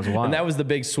mean, that was wild. And that was the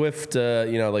big Swift,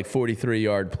 like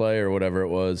 43-yard play or whatever it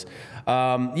was.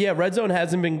 Red zone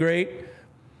hasn't been great.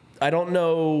 I don't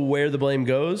know where the blame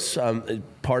goes.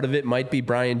 Part of it might be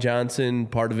Brian Johnson.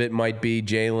 Part of it might be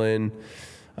Jalen.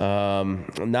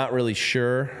 I'm not really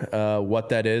sure what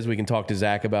that is. We can talk to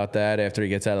Zach about that after he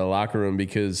gets out of the locker room,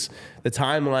 because the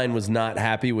timeline was not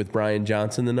happy with Brian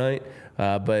Johnson tonight.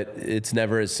 But it's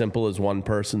never as simple as one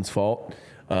person's fault.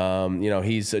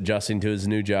 He's adjusting to his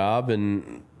new job,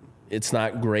 and it's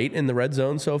not great in the red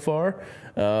zone so far.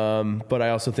 But I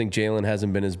also think Jalen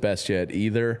hasn't been his best yet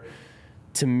either.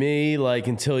 To me,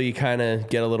 until you kind of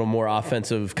get a little more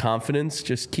offensive confidence,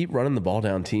 just keep running the ball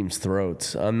down teams'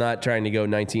 throats. I'm not trying to go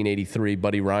 1983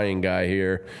 Buddy Ryan guy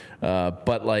here,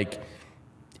 but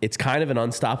it's kind of an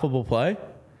unstoppable play.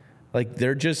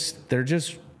 They're just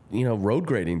road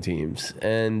grading teams,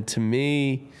 and to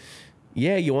me,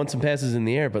 you want some passes in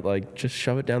the air, but just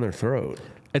shove it down their throat.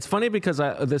 It's funny because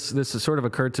this has sort of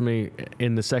occurred to me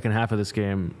in the second half of this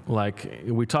game.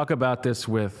 We talk about this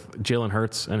with Jalen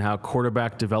Hurts and how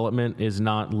quarterback development is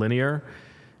not linear.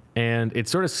 And it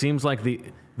sort of seems like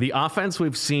the offense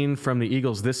we've seen from the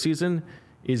Eagles this season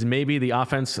is maybe the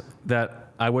offense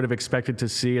that I would have expected to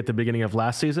see at the beginning of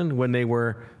last season when they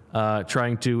were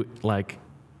trying to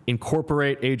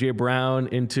incorporate A.J. Brown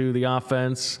into the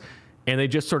offense. And they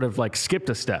just sort of skipped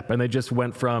a step, and they just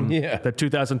went from the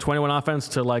 2021 offense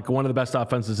to one of the best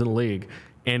offenses in the league.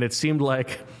 And it seemed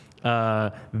like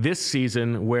this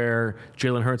season, where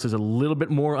Jalen Hurts is a little bit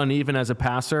more uneven as a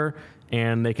passer,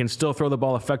 and they can still throw the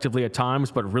ball effectively at times,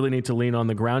 but really need to lean on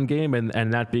the ground game,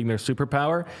 and that being their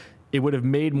superpower. it would have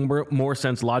made more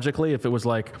sense logically if it was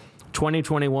like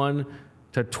 2021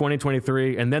 to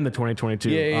 2023 and then the 2022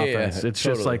 offense. It's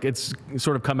totally. just like it's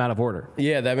sort of come out of order.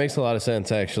 Yeah, that makes a lot of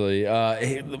sense, actually.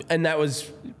 And that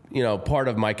was, part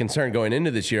of my concern going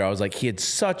into this year. I was like, he had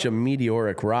such a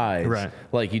meteoric rise, right,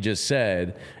 like you just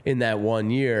said, in that 1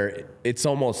 year. It's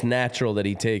almost natural that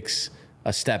he takes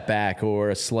a step back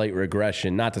or a slight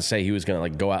regression. Not to say he was going to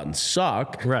like go out and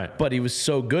suck, right? But he was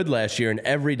so good last year, and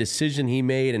every decision he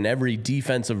made and every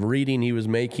defensive reading he was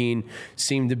making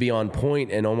seemed to be on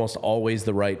point and almost always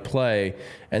the right play.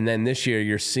 And then this year,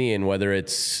 you're seeing whether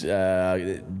it's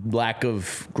lack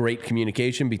of great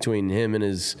communication between him and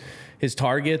his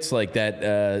targets, like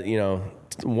that.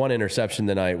 One interception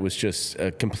tonight was just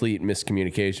a complete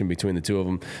miscommunication between the two of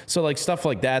them. So like stuff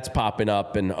like that's popping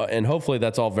up, and hopefully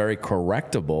that's all very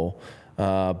correctable.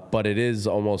 But it is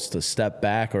almost a step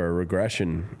back or a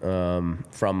regression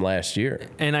from last year.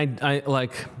 And I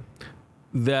like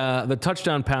the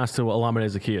touchdown pass to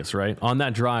Olamide Zaccheaus, right? On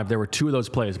that drive, there were two of those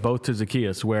plays, both to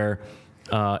Zaccheaus, where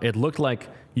it looked like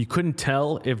you couldn't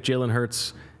tell if Jalen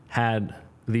Hurts had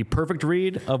the perfect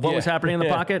read of what was happening in the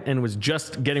pocket and was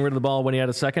just getting rid of the ball when he had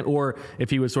a second, or if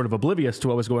he was sort of oblivious to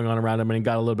what was going on around him and he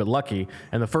got a little bit lucky.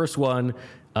 And the first one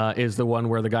is the one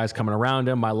where the guy's coming around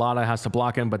him. Mailata has to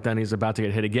block him, but then he's about to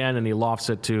get hit again, and he lofts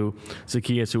it to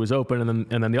Zaccheaus, who was open.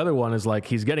 And then the other one is like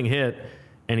he's getting hit,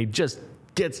 and he just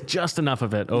gets just enough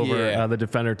of it over the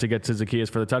defender to get to Zaccheaus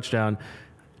for the touchdown.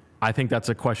 I think that's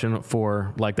a question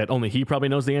for like that only he probably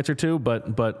knows the answer to,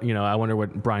 but I wonder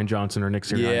what Brian Johnson or Nick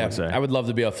Sirianni would say. I would love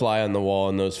to be a fly on the wall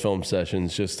in those film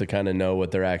sessions just to kind of know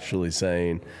what they're actually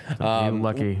saying.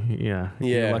 Lucky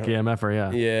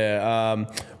MFer, Yeah.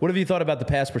 What have you thought about the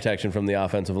pass protection from the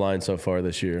offensive line so far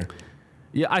this year?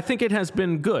 Yeah, I think it has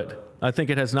been good. I think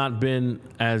it has not been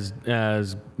as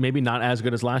maybe not as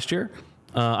good as last year.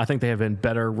 I think they have been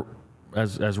better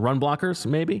as run blockers,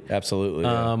 maybe.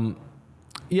 Absolutely.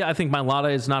 Yeah, I think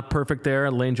Mailata is not perfect there.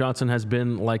 Lane Johnson has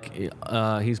been like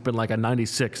he's been like a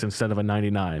 96 instead of a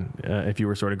 99 if you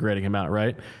were sort of grading him out,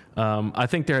 right? I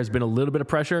think there has been a little bit of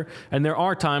pressure, and there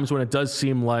are times when it does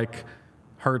seem like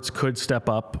Hurts could step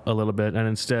up a little bit, and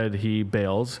instead he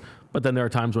bails. But then there are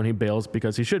times when he bails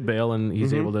because he should bail, and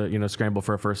he's able to scramble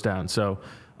for a first down. So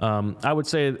I would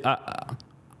say.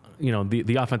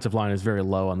 The offensive line is very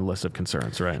low on the list of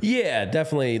concerns, right? Yeah,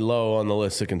 definitely low on the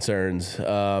list of concerns.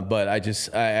 But I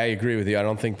agree with you. I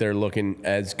don't think they're looking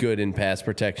as good in pass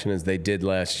protection as they did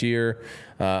last year.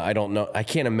 I don't know. I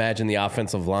can't imagine the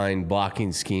offensive line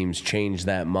blocking schemes change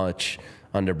that much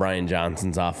under Brian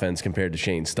Johnson's offense compared to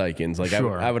Shane Steichen's. Like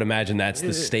sure. I would imagine that's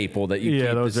the staple that you keep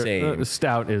the same.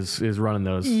 Stout is running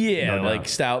those. Yeah, like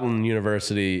Stoughton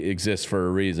University exists for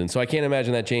a reason. So I can't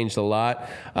imagine that changed a lot.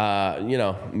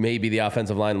 Maybe the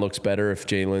offensive line looks better if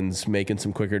Jalen's making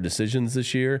some quicker decisions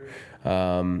this year.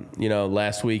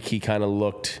 Last week he kind of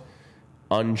looked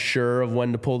unsure of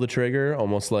when to pull the trigger,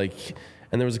 almost like.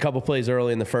 And there was a couple plays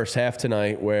early in the first half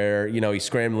tonight where, he's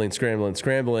scrambling.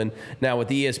 Now with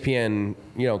the ESPN,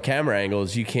 camera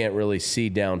angles, you can't really see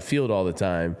downfield all the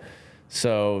time.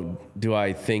 So do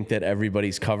I think that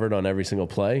everybody's covered on every single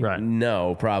play? Right.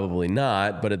 No, probably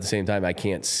not. But at the same time, I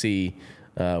can't see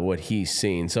what he's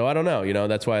seen. So I don't know.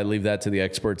 That's why I leave that to the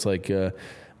experts like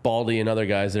Baldy and other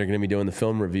guys that are going to be doing the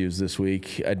film reviews this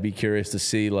week. I'd be curious to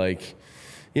see,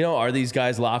 are these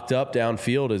guys locked up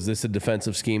downfield? Is this a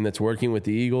defensive scheme that's working with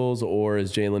the Eagles, or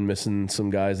is Jalen missing some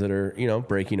guys that are,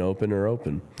 breaking open or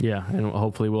open? Yeah, and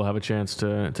hopefully we'll have a chance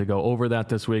to go over that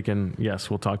this week. And yes,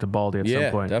 we'll talk to Baldy at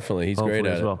some point. Yeah, definitely. He's great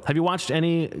at it. Have you watched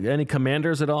any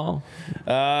Commanders at all?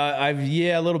 A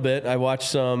little bit. I watched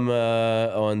some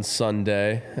on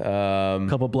Sunday.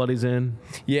 Couple bloodies in.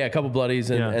 Yeah, a couple bloodies,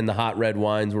 and the hot red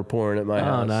wines were pouring at my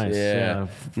house. Oh, nice. Yeah.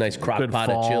 Nice crock Good pot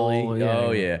fall, of chili. yeah.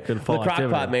 Oh, yeah. Good fall The crock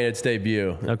activity. pot made its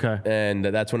debut. Okay. And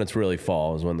that's when it's really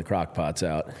fall, is when the crock pot's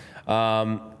out.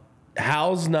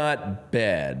 Hal's not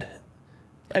bad.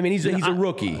 I mean, he's a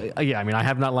rookie. I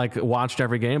have not watched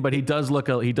every game, but he does look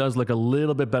a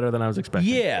little bit better than I was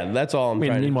expecting. Yeah, that's all I'm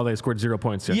trying to. Meanwhile, they scored 0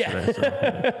 points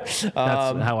yesterday. So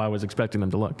that's how I was expecting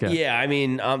them to look. Yeah,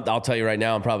 I'll tell you right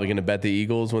now, I'm probably going to bet the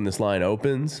Eagles when this line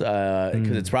opens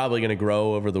because it's probably going to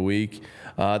grow over the week.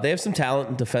 They have some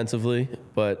talent defensively,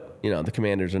 but the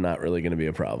Commanders are not really going to be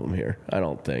a problem here, I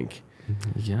don't think.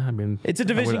 Yeah, it's a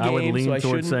division game. I would lean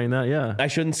towards saying that. Yeah, I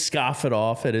shouldn't scoff it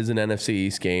off. It is an NFC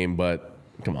East game, but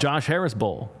come on, Josh Harris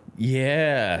Bowl.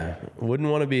 Yeah, wouldn't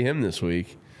want to be him this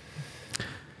week.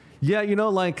 Yeah,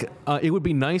 it would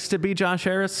be nice to be Josh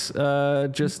Harris, sure.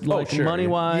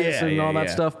 money-wise and all that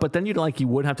stuff. But then you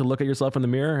would have to look at yourself in the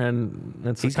mirror,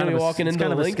 and he's going to be walking into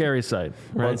kind of a Lincoln scary sight,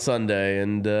 right? On Sunday,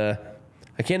 and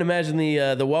I can't imagine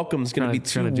the welcome's going to be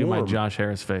too warm. Trying to do my Josh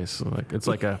Harris face. It's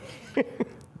like a.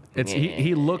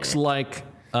 He looks like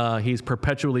he's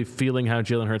perpetually feeling how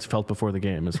Jalen Hurts felt before the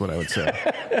game. Is what I would say.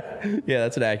 Yeah,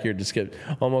 that's an accurate description.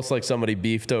 Almost like somebody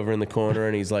beefed over in the corner,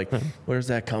 and he's like, "Where's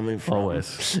that coming from?"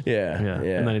 Always. Yeah.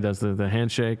 And then he does the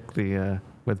handshake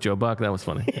with Joe Buck. That was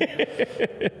funny.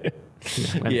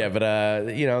 Yeah, but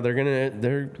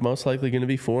they're most likely gonna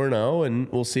be 4-0,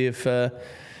 and we'll see if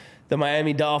the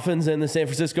Miami Dolphins and the San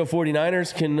Francisco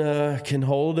 49ers can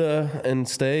hold and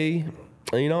stay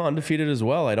undefeated as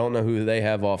well. I don't know who they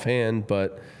have offhand,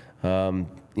 but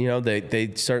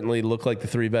they certainly look like the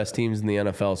 3 best teams in the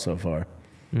NFL so far.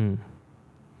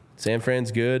 San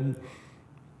Fran's good.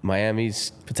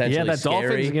 Miami's potentially that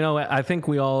scary. Dolphins, I think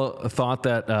we all thought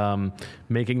that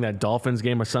making that Dolphins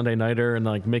game a Sunday nighter and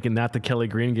like making that the Kelly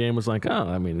Green game was like,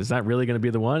 is that really going to be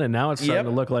the one? And now it's starting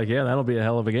to look like, that'll be a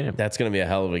hell of a game. That's going to be a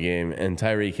hell of a game. And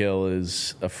Tyreek Hill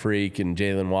is a freak, and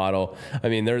Jalen Waddle. I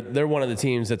mean, they're one of the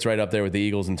teams that's right up there with the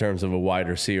Eagles in terms of a wide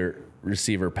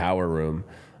receiver power room.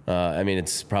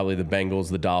 It's probably the Bengals,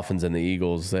 the Dolphins, and the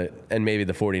Eagles, and maybe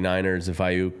the 49ers if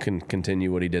Ayuk can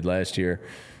continue what he did last year.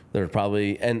 They're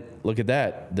probably, and look at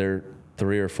that, they're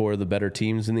 3 or 4 of the better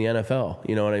teams in the NFL.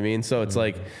 You know what I mean? So it's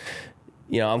like,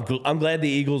 I'm glad the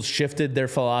Eagles shifted their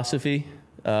philosophy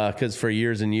because for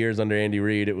years and years under Andy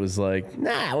Reid, it was like,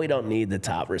 we don't need the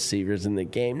top receivers in the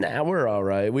game. We're all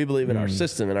right. We believe in our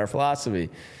system and our philosophy.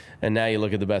 And now you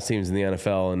look at the best teams in the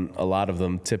NFL, and a lot of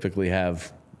them typically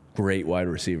have great wide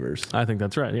receivers. I think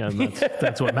that's right. Yeah,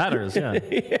 that's what matters. Yeah.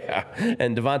 Yeah.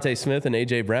 And Devontae Smith and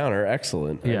A.J. Brown are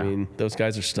excellent. Yeah. I mean, those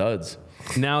guys are studs.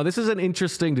 Now, this is an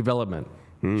interesting development,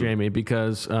 Jamie,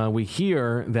 because we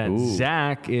hear that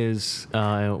Zach is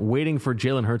waiting for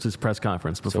Jalen Hurts' press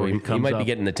conference before he comes up. He might be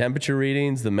getting the temperature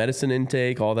readings, the medicine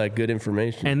intake, all that good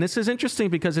information. And this is interesting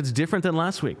because it's different than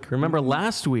last week. Remember,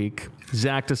 last week,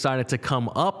 Zach decided to come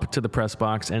up to the press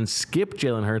box and skip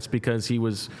Jalen Hurts because he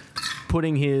was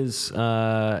putting his,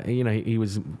 he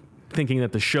was thinking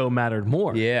that the show mattered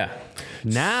more. Yeah.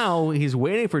 Now he's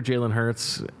waiting for Jalen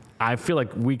Hurts. I feel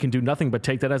like we can do nothing but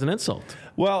take that as an insult.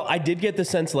 Well, I did get the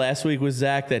sense last week with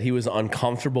Zach that he was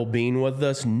uncomfortable being with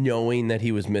us, knowing that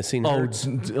he was missing Hurts.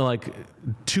 Like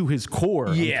to his core.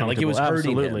 Yeah, like it was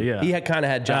hurting him. Yeah. He had kind of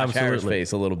had Josh Harris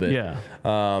face a little bit. Yeah.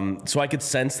 So I could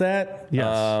sense that.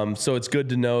 Yes. So it's good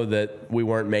to know that we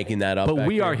weren't making that up. But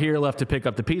we are here left to pick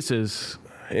up the pieces.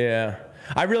 Yeah.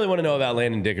 I really want to know about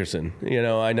Landon Dickerson.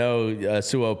 I know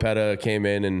Sua Opeta came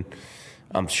in and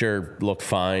I'm sure looked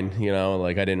fine,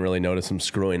 like I didn't really notice him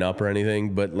screwing up or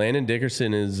anything. But Landon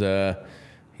Dickerson is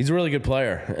he's a really good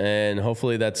player, and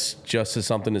hopefully that's just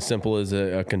something as simple as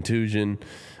a contusion.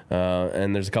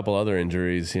 And there's a couple other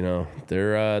injuries.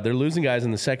 They're losing guys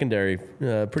in the secondary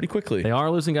pretty quickly. They are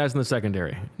losing guys in the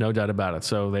secondary, no doubt about it.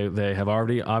 So they have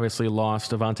already obviously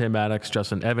lost Avonte Maddox.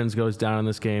 Justin Evans goes down in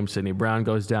this game. Sidney Brown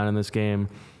goes down in this game.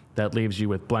 That leaves you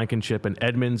with Blankenship and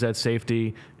Edmonds at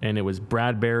safety, and it was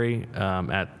Bradbury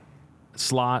at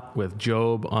slot with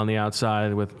Job on the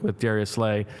outside with Darius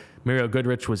Slay. Mario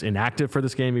Goodrich was inactive for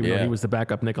this game, even though he was the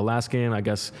backup nickel last game. I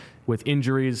guess with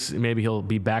injuries, maybe he'll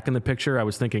be back in the picture. I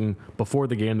was thinking before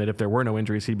the game that if there were no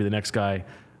injuries, he'd be the next guy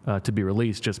to be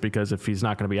released, just because if he's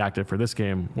not going to be active for this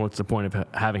game, what's the point of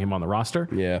having him on the roster?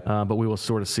 Yeah. But we will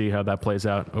sort of see how that plays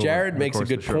out. Jared makes a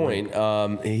good point.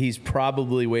 He's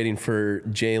probably waiting for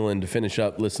Jalen to finish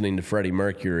up listening to Freddie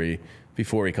Mercury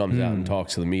before he comes out and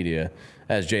talks to the media,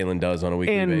 as Jalen does on a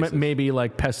weekly basis. And maybe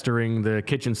like pestering the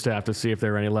kitchen staff to see if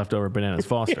there are any leftover Bananas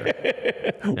Foster.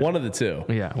 One of the two.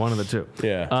 Yeah, one of the two.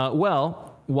 Yeah.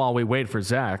 Well, while we wait for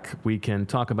Zach, we can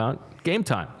talk about game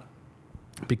time,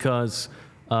 because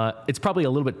it's probably a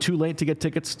little bit too late to get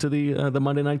tickets to the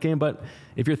Monday night game. But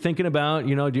if you're thinking about, do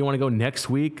you want to go next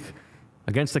week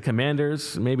against the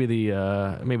Commanders? Maybe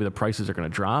the prices are going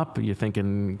to drop. You're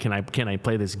thinking, can I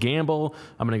play this gamble?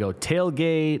 I'm going to go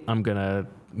tailgate. I'm going to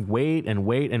wait and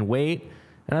wait and wait.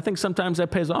 And I think sometimes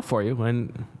that pays off for you.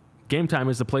 And Game Time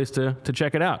is the place to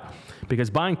check it out, because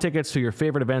buying tickets to your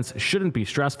favorite events shouldn't be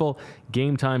stressful.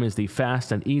 Game Time is the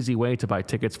fast and easy way to buy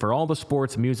tickets for all the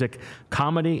sports, music,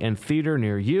 comedy, and theater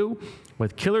near you.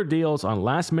 With killer deals on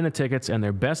last-minute tickets and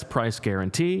their best price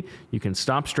guarantee, you can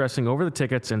stop stressing over the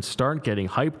tickets and start getting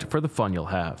hyped for the fun you'll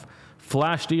have.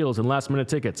 Flash deals and last-minute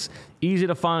tickets. Easy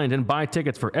to find and buy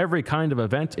tickets for every kind of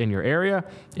event in your area.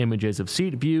 Images of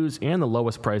seat views and the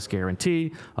lowest price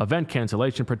guarantee. Event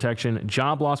cancellation protection,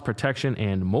 job loss protection,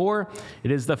 and more.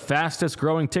 It is the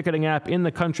fastest-growing ticketing app in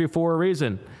the country for a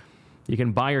reason. You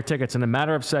can buy your tickets in a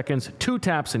matter of seconds, 2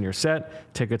 taps and you're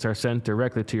set. Tickets are sent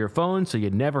directly to your phone, so you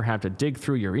never have to dig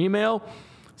through your email.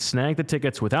 Snag the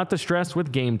tickets without the stress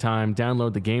with Game Time.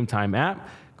 Download the Game Time app,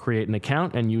 create an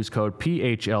account, and use code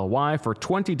PHLY for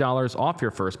 $20 off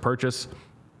your first purchase.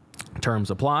 Terms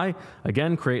apply.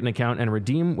 Again, create an account and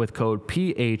redeem with code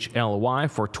PHLY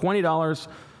for $20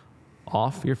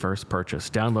 off your first purchase.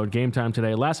 Download Game Time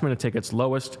today. Last minute tickets,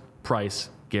 lowest price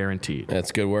guaranteed.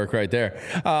 That's good work right there.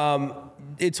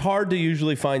 It's hard to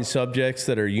usually find subjects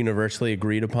that are universally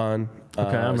agreed upon,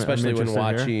 especially when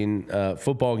watching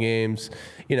football games.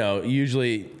 You know,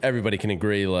 usually everybody can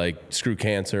agree, like, screw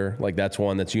cancer. Like, that's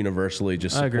one that's universally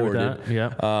just supported. I agree with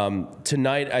that. Yeah.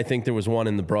 Tonight, I think there was one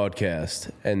in the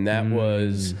broadcast, and that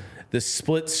was the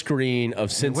split screen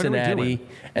of Cincinnati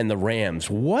and the Rams.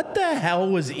 What the hell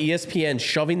was ESPN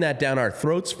shoving that down our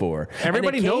throats for?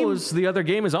 Everybody knows the other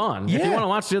game is on. Yeah. If you want to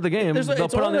watch the other game, they'll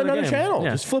put on the other channel.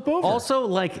 Yeah. Just flip over. Also,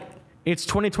 like, it's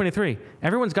 2023.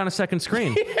 Everyone's got a second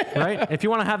screen, right? If you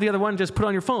want to have the other one, just put it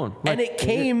on your phone. Like, and it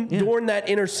came during that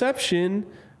interception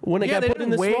when it got put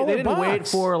in the smaller box. They didn't wait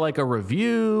for like a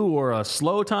review or a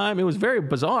slow time. It was very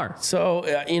bizarre. So,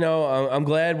 I'm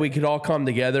glad we could all come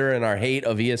together in our hate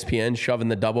of ESPN shoving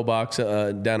the double box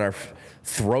down our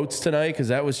throats tonight, because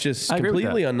that was just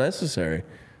completely unnecessary.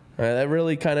 That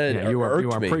really kind of irked me.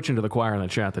 You are preaching to the choir in the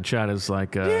chat. The chat is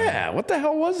like... what the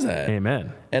hell was that?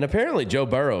 Amen. And apparently Joe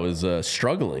Burrow is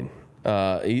struggling.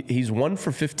 He's 1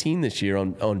 for 15 this year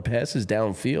on passes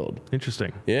downfield.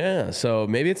 Interesting. Yeah, so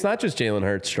maybe it's not just Jalen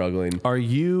Hurts struggling. Are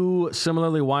you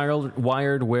similarly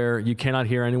wired where you cannot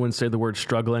hear anyone say the word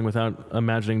struggling without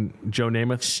imagining Joe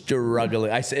Namath?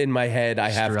 Struggling. I say in my head, I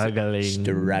have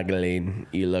struggling.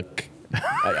 You look...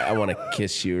 I want to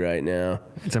kiss you right now.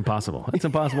 It's impossible. It's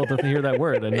impossible to hear that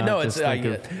word. And no, it's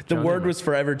the word was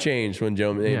forever changed when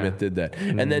Joe Namath did that.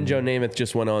 And then Joe Namath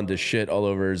just went on to shit all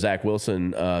over Zach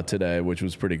Wilson today, which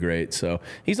was pretty great. So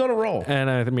he's on a roll. And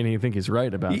I mean, I think he's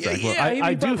right about Zach Wilson.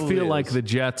 I do feel like the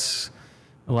Jets,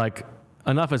 like,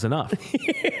 enough is enough.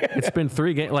 It's been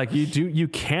 3 games. Like, you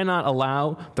cannot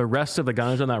allow the rest of the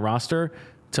guys on that roster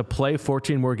to play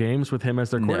 14 more games with him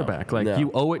as their quarterback.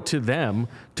 You owe it to them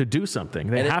to do something.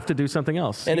 They have to do something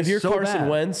else. And if you're Carson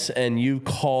Wentz and you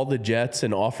call the Jets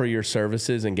and offer your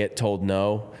services and get told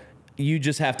no, you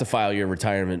just have to file your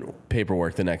retirement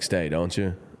paperwork the next day, don't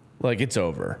you? Like, it's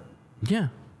over. Yeah.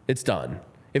 It's done.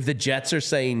 If the Jets are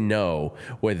saying no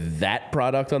with that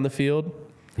product on the field,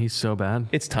 he's so bad.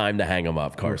 It's time to hang him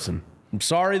up, Carson. I'm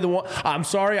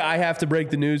sorry I have to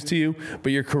break the news to you,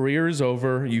 but your career is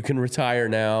over. You can retire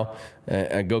now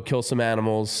and go kill some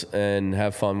animals and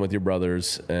have fun with your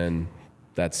brothers, and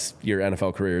that's your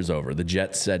NFL career is over. The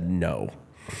Jets said no.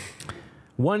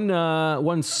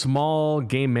 One small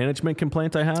game management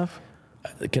complaint I have.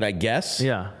 Can I guess?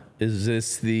 Yeah. Is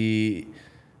this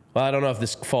well, I don't know if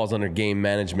this falls under game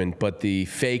management, but the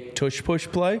fake tush push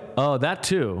play? Oh, that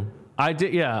too. I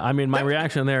did, yeah. I mean, my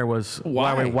reaction there was,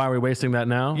 why are we wasting that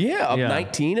now? Yeah, up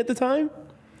 19 at the time?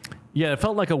 Yeah, it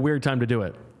felt like a weird time to do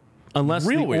it. Unless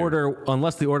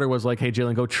the order was like, hey,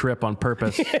 Jalen, go trip on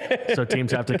purpose. So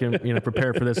teams have to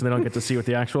prepare for this and they don't get to see what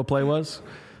the actual play was.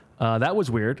 That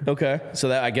was weird. Okay. So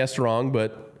that, I guessed wrong,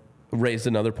 but raised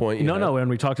another point. No,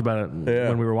 and we talked about it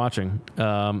when we were watching.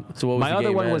 So what was my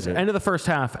other one was end of the first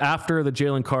half after the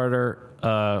Jalen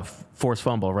Carter forced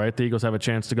fumble, right? The Eagles have a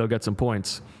chance to go get some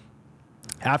points.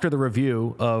 After the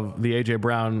review of the A.J.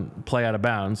 Brown play out of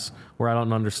bounds, where I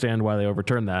don't understand why they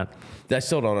overturned that. I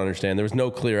still don't understand. There was no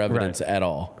clear evidence at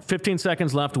all. 15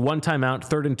 seconds left, 1 timeout,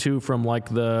 3rd and 2 from like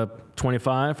the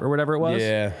 25 or whatever it was.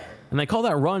 Yeah. And they call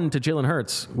that run to Jalen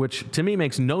Hurts, which to me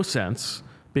makes no sense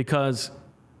because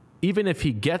even if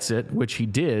he gets it, which he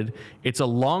did, it's a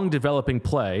long developing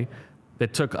play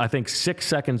that took, I think, 6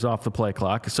 seconds off the play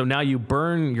clock. So now you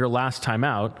burn your last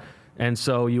timeout. And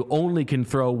so you only can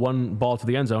throw one ball to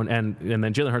the end zone, and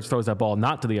then Jalen Hurts throws that ball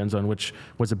not to the end zone, which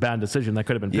was a bad decision. That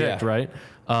could have been picked, right?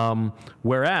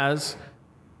 Whereas,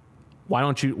 why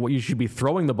don't you should be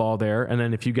throwing the ball there, and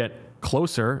then if you get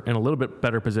closer in a little bit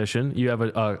better position, you have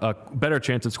a better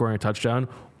chance of scoring a touchdown,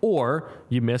 or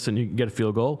you miss and you get a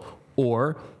field goal,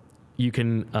 or you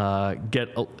can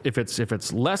if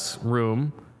it's less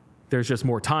room, there's just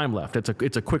more time left.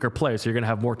 It's a quicker play, so you're going to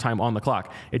have more time on the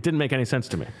clock. It didn't make any sense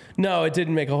to me. No, it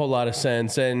didn't make a whole lot of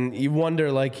sense. And you wonder,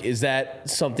 like, is that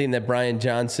something that Brian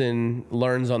Johnson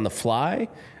learns on the fly?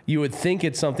 You would think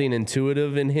it's something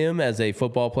intuitive in him as a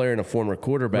football player and a former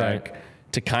quarterback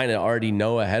to kind of already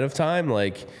know ahead of time.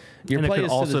 Like, And it could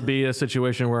also be a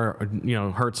situation where,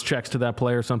 Hurts checks to that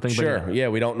play or something. Sure. But yeah,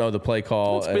 we don't know the play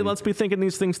call. Let's be thinking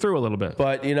these things through a little bit.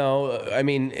 But,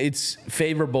 it's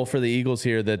favorable for the Eagles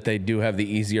here that they do have the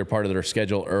easier part of their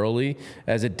schedule early,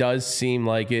 as it does seem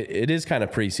like it is kind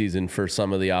of preseason for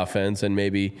some of the offense and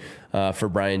maybe for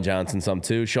Brian Johnson some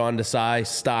too. Sean Desai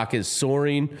stock is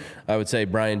soaring. I would say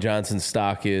Brian Johnson's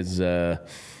stock is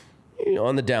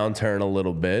on the downturn a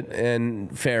little bit,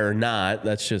 and fair or not,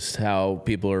 that's just how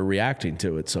people are reacting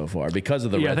to it so far because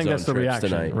of the red I think zone that's the trips reaction,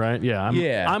 tonight. right?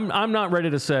 Yeah, I'm not ready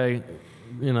to say,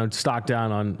 stock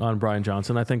down on Brian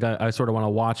Johnson. I think I sort of want to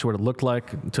watch what it looked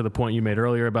like, to the point you made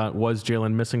earlier about was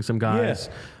Jalen missing some guys.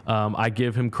 Yeah. I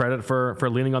give him credit for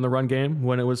leaning on the run game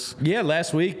when it was. Yeah,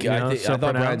 last week I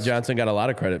thought Brian Johnson got a lot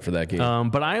of credit for that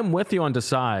game. But I am with you on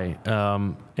Desai,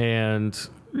 and.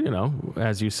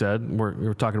 As you said,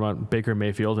 we're talking about Baker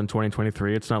Mayfield in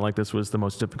 2023. It's not like this was the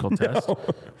most difficult test.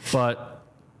 But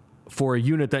for a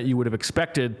unit that you would have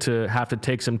expected to have to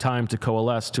take some time to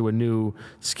coalesce to a new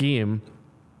scheme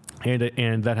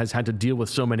and that has had to deal with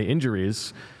so many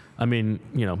injuries, I mean,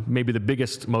 maybe the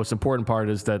biggest, most important part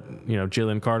is that,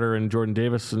 Jalen Carter and Jordan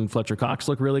Davis and Fletcher Cox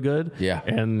look really good. Yeah.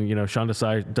 And, Sean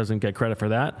Desai doesn't get credit for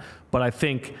that. But I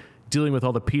think dealing with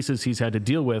all the pieces he's had to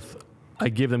deal with, I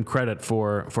give them credit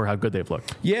for how good they've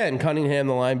looked. Yeah, and Cunningham,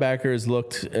 the linebacker, has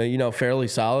looked, fairly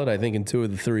solid, I think, in 2 of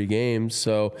the 3 games.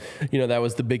 So, that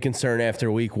was the big concern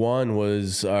after week 1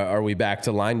 was, are we back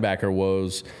to linebacker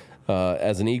woes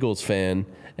as an Eagles fan?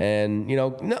 And,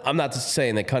 no, I'm not just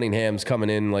saying that Cunningham's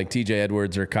coming in like TJ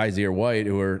Edwards or Kaiser White,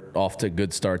 who are off to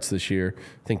good starts this year.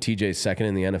 I think TJ's second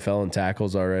in the NFL in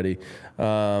tackles already.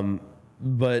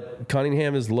 But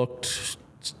Cunningham has looked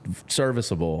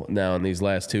serviceable now in these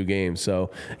last 2 games. So,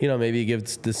 maybe he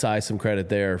gives Desai some credit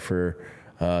there for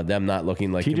them not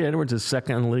looking like... TJ Edwards is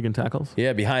second in the league in tackles?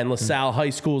 Yeah, behind LaSalle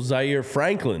High School's Zaire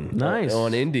Franklin. Nice.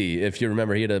 On Indy. If you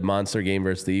remember, he had a monster game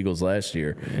versus the Eagles last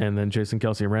year. And then Jason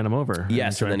Kelsey ran him over.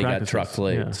 Yes, and then he got trucked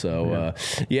late. Yeah. So,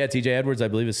 TJ Edwards, I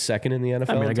believe, is second in the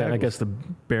NFL. I guess the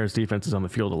Bears defense is on the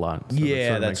field a lot.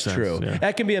 So that's true. Yeah.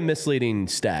 That can be a misleading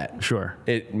stat. Sure.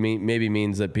 It maybe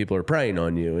means that people are preying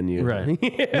on you. And you right.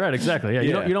 Right, exactly. Yeah.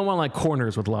 You don't want like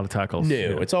corners with a lot of tackles. No,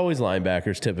 it's always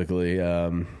linebackers typically.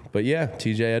 But yeah,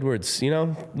 TJ Edwards,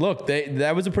 look,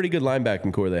 that was a pretty good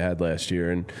linebacking core they had last year.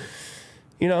 And,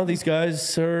 these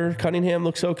guys Cunningham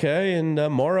looks okay. And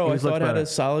Morrow, I thought, had a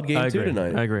solid game too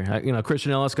tonight. I agree.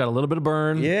 Christian Ellis got a little bit of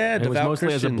burn. Yeah, it was mostly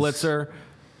Christians. As a blitzer.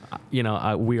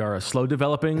 We are a slow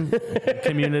developing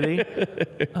community,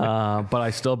 but I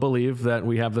still believe that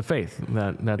we have the faith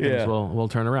that things will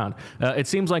turn around. It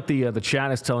seems like the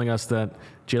chat is telling us that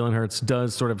Jalen Hurts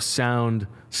does sort of sound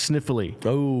sniffly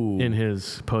in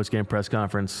his post-game press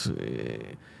conference.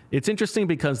 It's interesting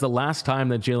because the last time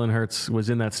that Jalen Hurts was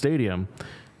in that stadium,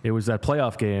 it was that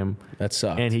playoff game. That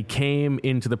sucked. And he came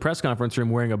into the press conference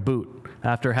room wearing a boot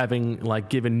after having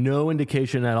given no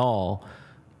indication at all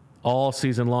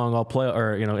season long,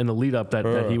 in the lead up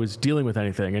that he was dealing with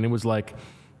anything. And it was like,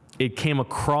 it came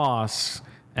across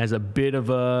as a bit of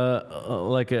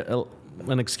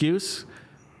an excuse,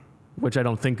 which I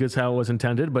don't think is how it was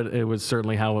intended, but it was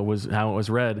certainly how it was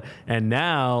read. And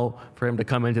now for him to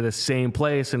come into the same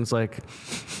place and it's like,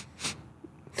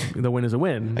 the win is a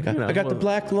win. I got the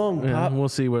black lung, Pop. We'll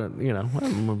see what,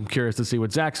 I'm curious to see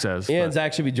what Zach says. Yeah, and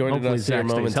Zach should be joining us here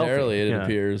momentarily, it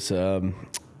appears.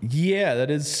 Yeah,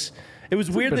 that is. It was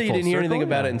weird that you didn't hear anything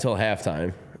about it until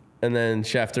halftime, and then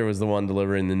Schefter was the one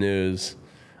delivering the news.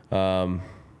 I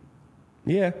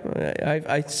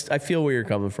feel where you're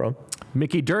coming from.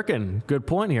 Mickey Durkin, good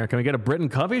point here. Can we get a Britton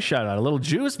Covey shout out? A little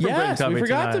juice for Britton Covey. We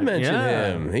forgot to mention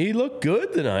him. He looked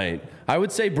good tonight. I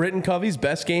would say Britton Covey's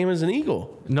best game as an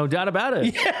Eagle. No doubt about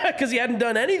it. Yeah, because he hadn't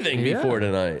done anything before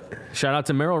tonight. Shout out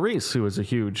to Merrill Reese, who is a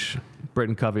huge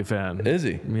Britton Covey fan. Is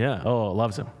he? Yeah. Oh,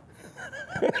 loves him.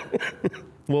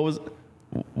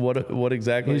 What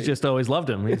exactly? He's just always loved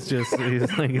him.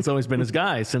 It's always been his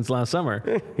guy since last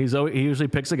summer. He usually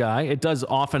picks a guy. It does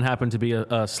often happen to be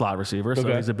a slot receiver,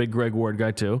 so he's a big Greg Ward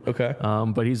guy too. Okay.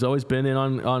 But he's always been in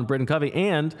on Britton Covey,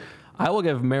 and I will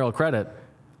give Merrill credit.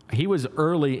 He was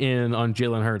early in on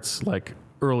Jalen Hurts,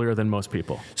 earlier than most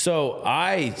people. So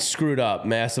I screwed up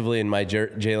massively in my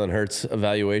Jalen Hurts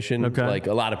evaluation, like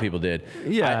a lot of people did.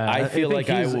 Yeah, I feel like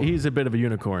he's a bit of a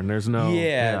unicorn. There's no...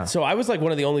 Yeah, so I was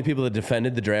one of the only people that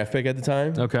defended the draft pick at the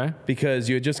time. Okay. Because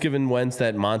you had just given Wentz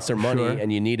that monster money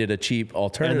and you needed a cheap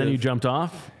alternative. And then you jumped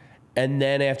off? And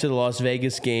then after the Las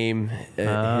Vegas game,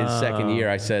 his second year,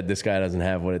 I said, this guy doesn't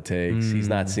have what it takes. He's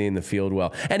not seeing the field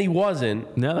well. And he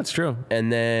wasn't. No, that's true.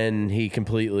 And then he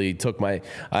completely took my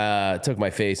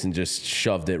face and just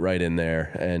shoved it right in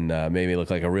there and made me look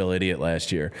like a real idiot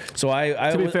last year. So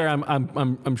to be fair,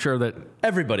 I'm sure that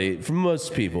everybody, for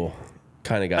most people,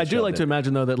 kind of got. I do like to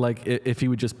imagine though that like if he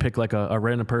would just pick like a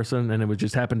random person and it would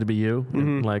just happen to be you,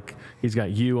 and, like he's got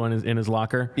you on in his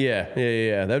locker. Yeah.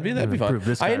 That'd be fun.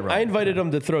 I invited him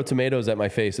to throw tomatoes at my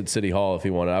face at City Hall if he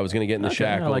wanted. I was going to get in the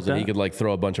shackles and he could like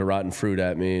throw a bunch of rotten fruit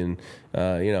at me and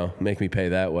make me pay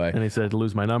that way. And he said,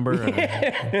 "Lose my number."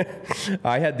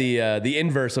 I had the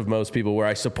inverse of most people where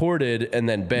I supported and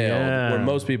then bailed, where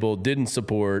most people didn't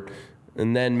support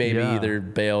and then maybe either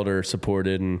bailed or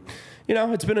supported and.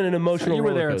 It's been an emotional you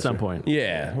were there roller at some point.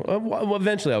 Yeah. Well,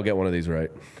 eventually I'll get one of these right.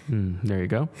 There you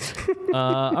go.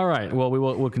 All right. Well,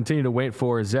 we'll continue to wait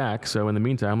for Zach. So in the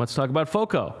meantime, let's talk about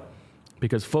FOCO.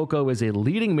 Because FOCO is a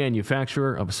leading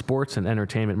manufacturer of sports and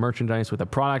entertainment merchandise with a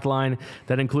product line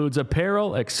that includes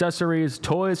apparel, accessories,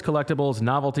 toys, collectibles,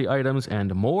 novelty items,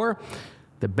 and more.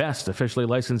 The best officially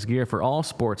licensed gear for all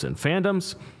sports and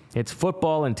fandoms. It's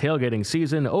football and tailgating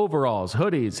season, overalls,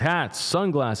 hoodies, hats,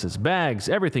 sunglasses, bags,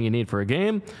 everything you need for a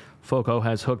game. FOCO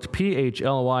has hooked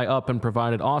PHLY up and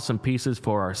provided awesome pieces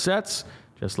for our sets.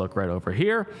 Just look right over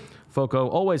here. FOCO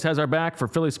always has our back for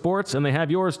Philly sports, and they have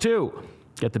yours too.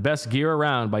 Get the best gear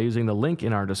around by using the link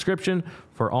in our description.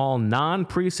 For all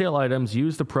non-presale items,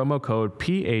 use the promo code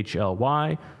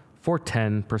PHLY for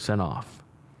 10% off.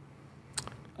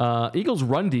 Eagles'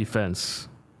 run defense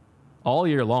all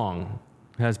year long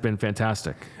has been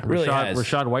fantastic. Really has.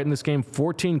 Rashad White in this game,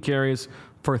 14 carries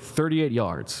for 38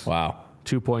 yards. Wow.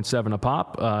 2.7 a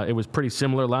pop. It was pretty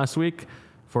similar last week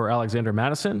for Alexander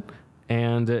Madison,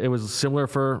 and it was similar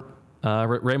for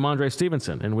Raymondre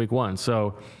Stevenson in week 1.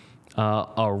 So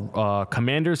a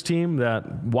Commanders team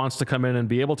that wants to come in and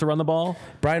be able to run the ball.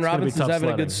 Brian Robinson's having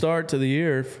a good start to the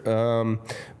year,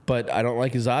 but I don't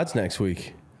like his odds next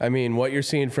week. I mean, what you're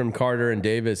seeing from Carter and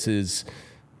Davis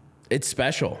it's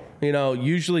special.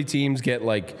 Usually teams get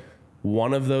like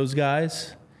one of those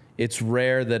guys. It's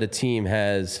rare that a team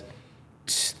has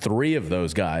 3 of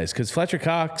those guys because Fletcher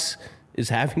Cox is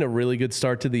having a really good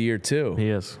start to the year too. He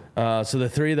is. So the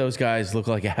 3 of those guys look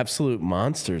like absolute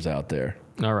monsters out there.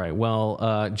 All right. Well,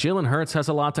 Jalen Hurts has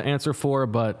a lot to answer for,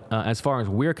 but as far as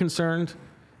we're concerned,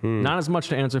 not as much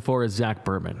to answer for as Zach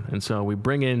Berman. And so we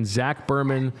bring in Zach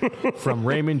Berman from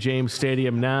Raymond James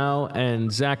Stadium now.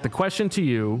 And Zach, the question to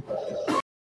you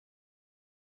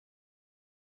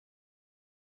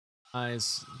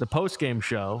is the post-game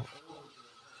show.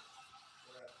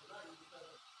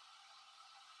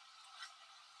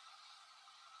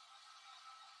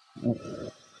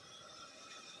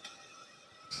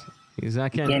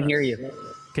 Zach can't hear you.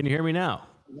 Can you hear me now?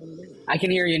 I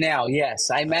can hear you now, yes.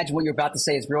 I imagine what you're about to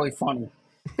say is really funny.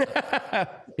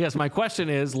 Yes, my question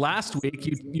is, last week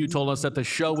you told us that the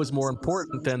show was more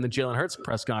important than the Jalen Hurts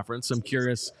press conference. I'm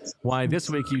curious why this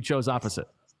week you chose opposite.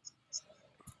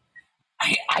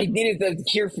 I needed to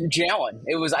hear from Jalen.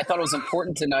 I thought it was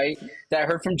important tonight that I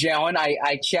heard from Jalen.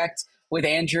 I checked with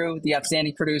Andrew, the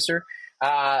outstanding producer,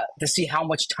 to see how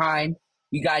much time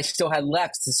you guys still had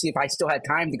left, to see if I still had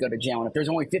time to go to Jalen. If there's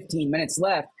only 15 minutes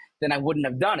left, then I wouldn't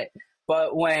have done it.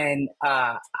 But when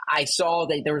I saw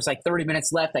that there was like 30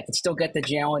 minutes left, I could still get to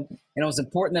Jalen, and it was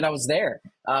important that I was there.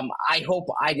 I hope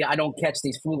I don't catch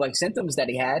these flu-like symptoms that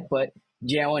he had, but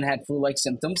Jalen had flu-like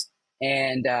symptoms,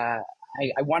 and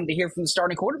I wanted to hear from the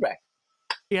starting quarterback.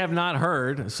 We have not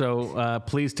heard, so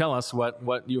please tell us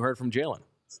what you heard from Jalen.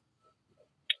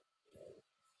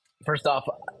 First off,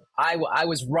 I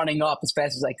was running up as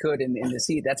fast as I could in the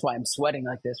seat. That's why I'm sweating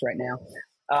like this right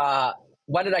now.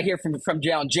 What did I hear from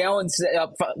Jalen? Jalen said,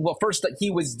 well, first, he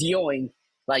was dealing,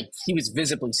 like he was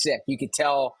visibly sick. You could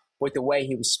tell with the way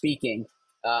he was speaking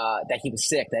that he was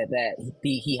sick, that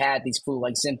he had these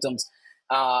flu-like symptoms.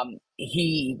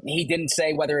 He didn't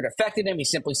say whether it affected him. He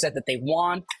simply said that they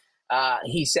won.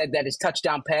 He said that his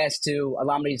touchdown pass to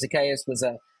Alameda Zacchaeus was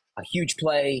a huge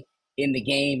play in the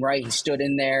game, right? He stood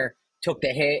in there, took the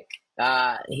hit.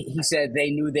 He said they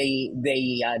knew they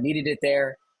needed it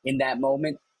there in that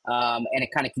moment. And it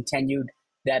kind of continued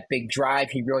that big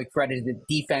drive. He really credited the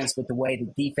defense with the way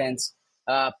the defense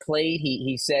played.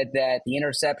 He said that the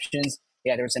interceptions,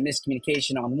 there was a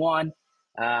miscommunication on one.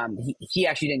 He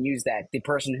actually didn't use that. The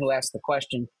person who asked the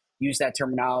question used that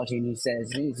terminology, and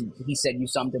he said you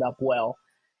summed it up well.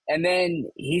 And then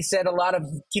he said a lot of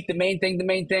keep the main thing,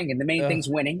 and the main thing's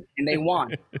winning, and they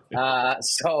won.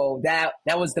 So that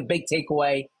was the big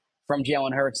takeaway from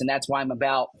Jalen Hurts, and that's why I'm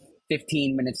about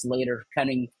 15 minutes later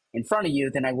cutting in front of you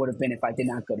than I would have been if I did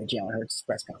not go to Jalen Hurts'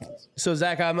 press conference. So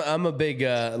Zach, I'm a big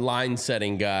line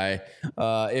setting guy.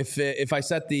 If I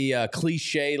set the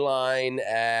cliche line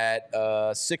at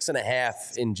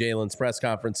 6.5 in Jalen's press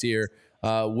conference here,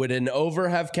 would an over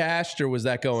have cashed, or was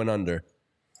that going under?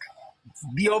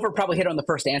 The over probably hit on the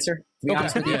first answer, to be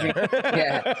honest with you.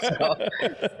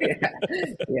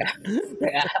 Yeah.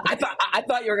 I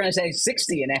thought you were going to say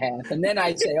 60.5, and then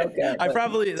I'd say, okay.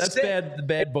 That's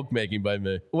bad bookmaking by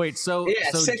me. Wait, so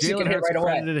Jalen Hurts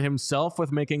credited himself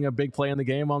with making a big play in the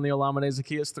game on the Olamide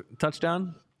Zaccheaus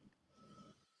touchdown?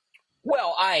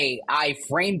 Well, I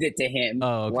framed it to him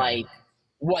like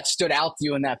what stood out to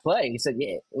you in that play. He said,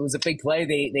 yeah, it was a big play.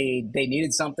 They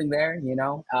needed something there, you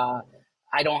know.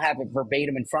 I don't have it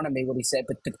verbatim in front of me what he said,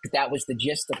 but that was the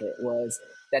gist of it, was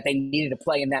that they needed a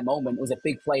play in that moment. It was a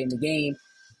big play in the game,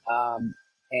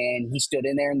 and he stood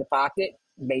in there in the pocket,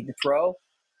 made the throw.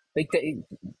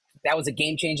 That was a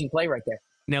game-changing play right there.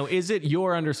 Now, is it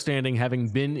your understanding, having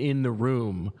been in the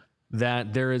room,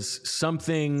 that there is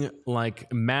something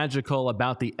like magical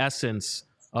about the essence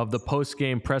of the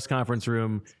post-game press conference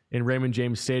room in Raymond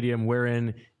James Stadium,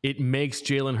 wherein it makes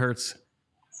Jalen Hurts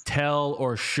tell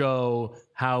or show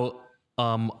how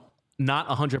not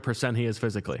 100% he is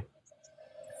physically?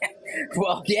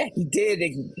 Well, yeah, he did.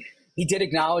 He did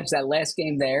acknowledge that last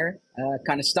game there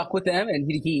kind of stuck with him, and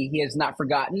he has not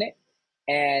forgotten it.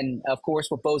 And, of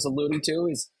course, what Bo's alluding to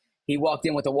is he walked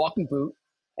in with a walking boot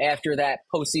after that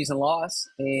postseason loss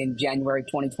in January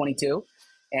 2022.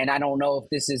 And I don't know if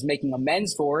this is making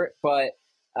amends for it, but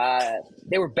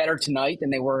they were better tonight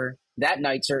than they were that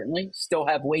night, certainly. Still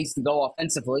have ways to go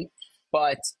offensively,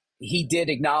 but he did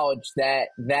acknowledge that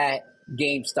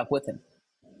game stuck with him.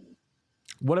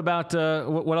 What about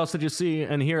what else did you see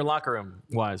and hear locker room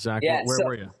wise, Zach? Yeah, where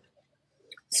were you?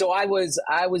 So I was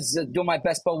doing my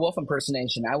best Bo Wolf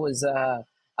impersonation. I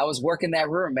was working that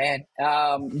room, man.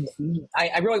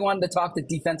 I really wanted to talk to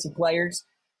defensive players.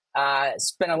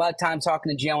 Spent a lot of time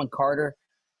talking to Jalen Carter,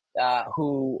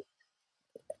 who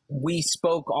we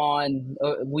spoke on.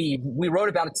 We wrote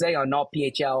about it today on all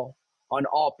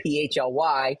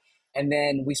PHLY, and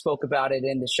then we spoke about it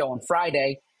in the show on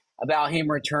Friday about him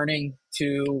returning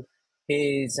to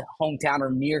his hometown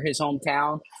or near his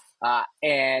hometown,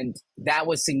 and that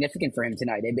was significant for him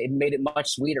tonight. It made it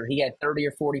much sweeter. He had 30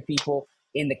 or 40 people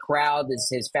in the crowd.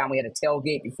 His family had a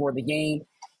tailgate before the game,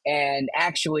 and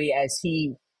actually,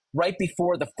 right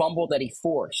before the fumble that he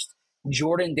forced,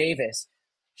 Jordan Davis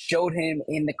showed him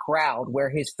in the crowd where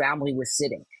his family was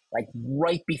sitting, like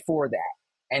right before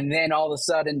that. And then all of a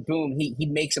sudden, boom, he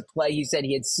makes a play he said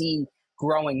he had seen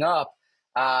growing up.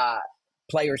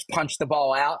 Players punch the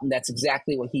ball out, and that's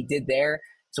exactly what he did there.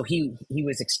 So he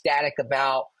was ecstatic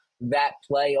about that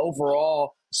play.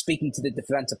 Overall, speaking to the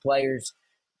defensive players,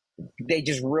 they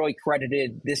just really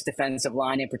credited this defensive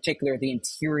line, in particular the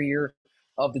interior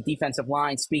of the defensive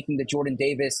line. Speaking to Jordan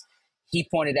Davis, he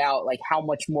pointed out like how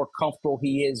much more comfortable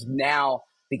he is now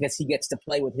because he gets to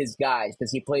play with his guys,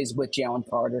 because he plays with Jalen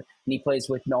Carter and he plays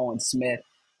with Nolan Smith.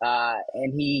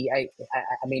 And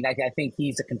I think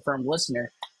he's a confirmed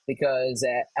listener, because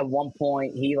at one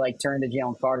point he turned to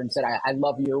Jalen Carter and said, I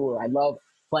love you, or I love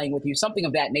playing with you, something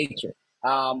of that nature.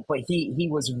 But he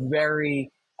was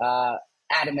very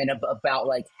adamant about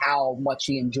how much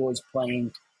he enjoys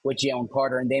playing with Jalen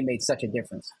Carter, and they made such a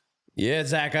difference. Yeah,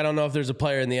 Zach, I don't know if there's a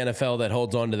player in the NFL that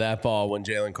holds on to that ball when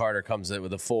Jalen Carter comes in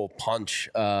with a full punch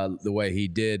the way he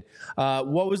did.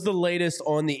 What was the latest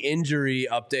on the injury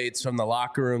updates from the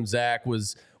locker room, Zach?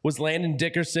 Was Landon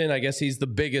Dickerson, I guess he's the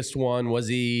biggest one, was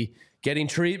he getting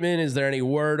treatment? Is there any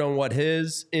word on what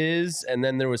his is? And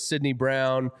then there was Sidney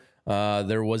Brown.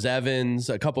 There was Evans.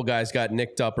 A couple guys got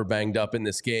nicked up or banged up in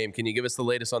this game. Can you give us the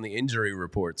latest on the injury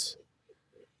reports?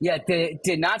 Yeah,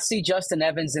 did not see Justin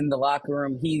Evans in the locker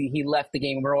room. He left the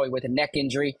game early with a neck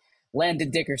injury. Landon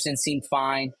Dickerson seemed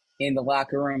fine in the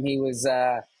locker room. He was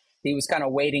kind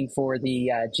of waiting for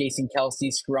the Jason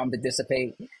Kelce scrum to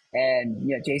dissipate.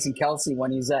 And Jason Kelce,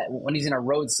 when he's in a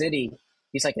road city,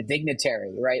 he's like a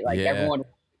dignitary, right? Everyone would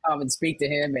come and speak to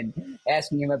him and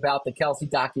asking him about the Kelce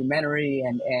documentary,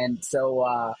 and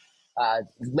so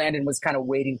Landon was kind of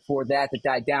waiting for that to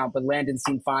die down. But Landon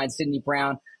seemed fine. Sidney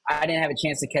Brown, I didn't have a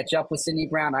chance to catch up with Sidney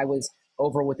Brown. I was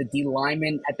over with the D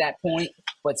lineman at that point,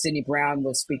 but Sidney Brown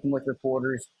was speaking with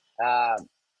reporters.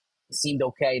 Seemed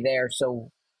okay there,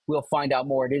 so we'll find out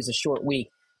more. It is a short week.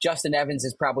 Justin Evans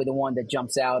is probably the one that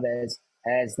jumps out as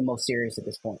the most serious at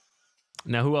this point.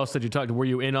 Now, who else did you talk to? Were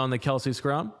you in on the Kelce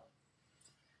scrum?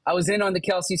 I was in on the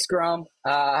Kelce scrum.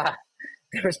 There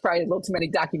was probably a little too many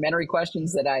documentary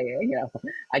questions that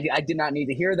I did not need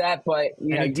to hear that. But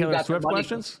any Taylor Swift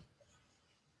questions?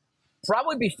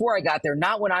 Probably before I got there,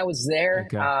 not when I was there.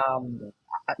 Okay.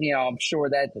 I'm sure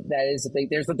that is a big.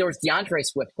 There was DeAndre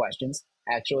Swift questions.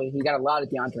 Actually, he got a lot of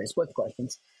DeAndre Swift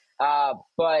questions.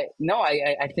 But no,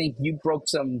 I think you broke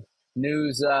some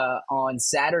news on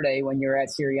Saturday when you were at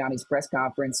Sirianni's press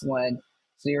conference when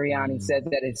Sirianni said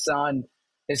that his son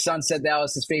said that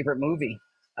was his favorite movie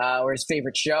or his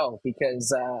favorite show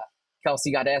because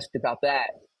Kelsey got asked about that.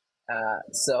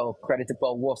 So credit to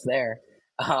Bo Wolf there.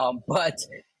 But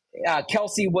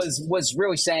Kelsey was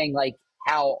really saying like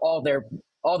how all their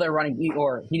running,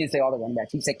 or he didn't say all their running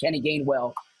backs. He said Kenny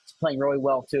Gainwell is playing really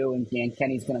well too, and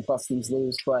Kenny's going to bust these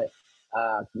loose. But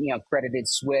credited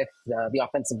Swift, the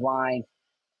offensive line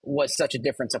was such a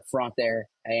difference up front there,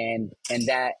 and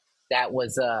that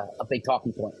was a big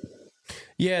talking point.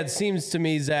 Yeah, it seems to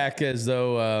me, Zach, as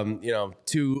though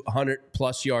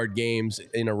 200+ yard games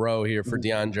in a row here for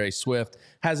DeAndre Swift.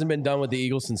 Hasn't been done with the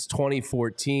Eagles since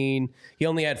 2014. He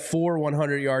only had 4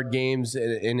 100-yard games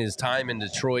in his time in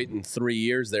Detroit in 3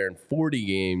 years there in 40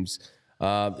 games.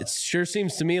 It sure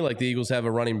seems to me like the Eagles have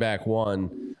a running back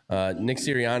one. Nick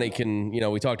Sirianni can,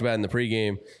 we talked about in the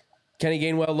pregame, Kenny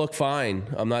Gainwell looked fine.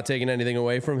 I'm not taking anything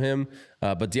away from him.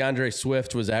 But DeAndre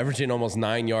Swift was averaging almost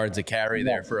 9 yards a carry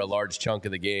there for a large chunk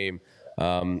of the game.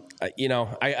 I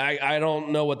don't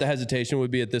know what the hesitation would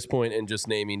be at this point in just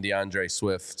naming DeAndre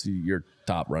Swift your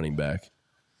top running back.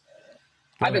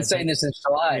 I've been saying this since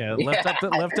July. Yeah,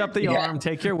 lift up the arm,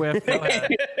 take your whiff. Go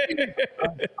ahead.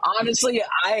 Honestly,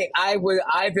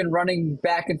 I've been running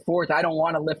back and forth. I don't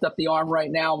want to lift up the arm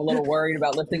right now. I'm a little worried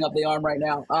about lifting up the arm right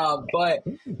now. But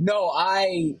no,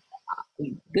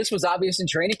 this was obvious in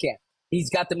training camp. He's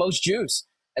got the most juice.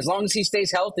 As long as he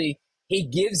stays healthy, he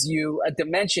gives you a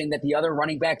dimension that the other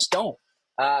running backs don't.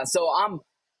 So I'm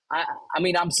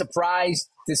surprised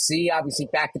to see, obviously,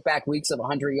 back-to-back weeks of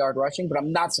 100-yard rushing, but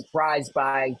I'm not surprised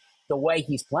by the way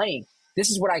he's playing.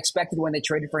 This is what I expected when they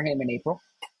traded for him in April,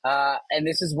 and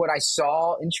this is what I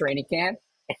saw in training camp.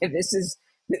 And this is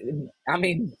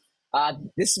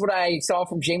what I saw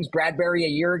from James Bradbury a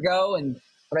year ago and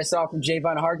what I saw from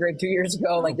Javon Hargrave 2 years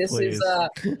ago. Like, this is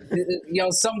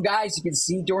some guys you can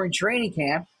see during training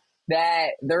camp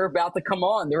that they're about to come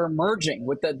on. They're emerging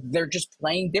they're just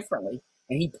playing differently,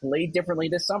 and he played differently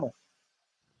this summer.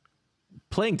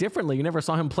 Playing differently? You never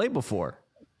saw him play before.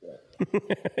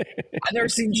 I've never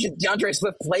seen DeAndre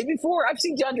Swift play before. I've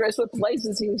seen DeAndre Swift play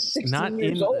since he was 16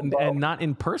 years old. Bro. And not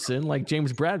in person. Like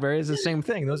James Bradbury is the same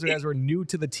thing. Those guys were new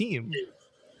to the team.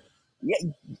 Yeah,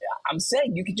 I'm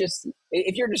saying you could just,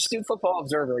 if you're an astute football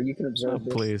observer, you can observe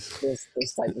this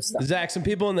type of stuff. Zach, some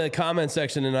people in the comment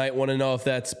section tonight want to know if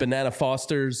that's Banana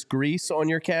Foster's grease on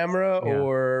your camera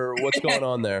or what's going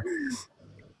on there.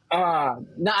 No,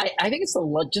 I think it's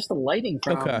just the lighting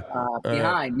from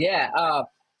behind. Yeah.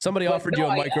 Somebody offered you a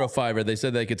microfiber. They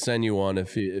said they could send you one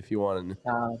if you wanted.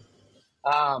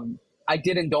 I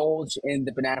did indulge in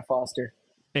the Banana Foster,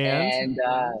 and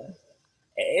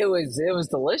it was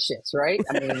delicious, right?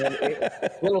 I mean,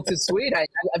 a little too sweet.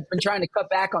 I've been trying to cut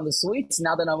back on the sweets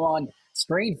now that I'm on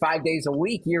screen 5 days a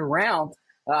week, year round.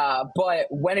 But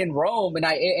when in Rome, and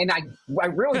I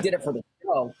really did it for the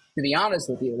show. To be honest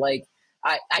with you, like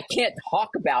I can't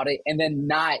talk about it and then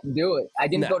not do it. I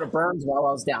didn't go to Burns while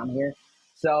I was down here.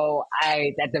 So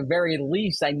at the very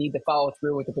least, I need to follow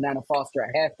through with the Banana Foster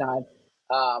at halftime.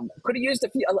 Could have used a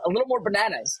little more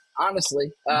bananas, honestly.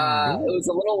 It was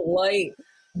a little light.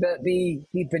 The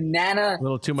banana. A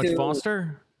little too much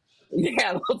Foster?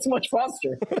 Yeah, a little too much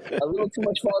Foster. A little too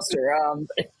much Foster.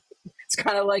 It's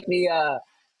kind of like the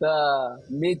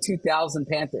mid-2000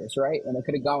 Panthers, right? And they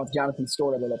could have gone with Jonathan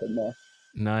Stewart a little bit more.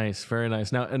 Nice, very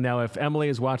nice. Now, if Emily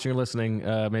is watching or listening,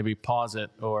 maybe pause it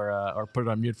or put it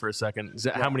on mute for a second.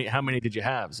 Zach, how many did you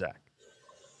have, Zach?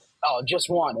 Oh, just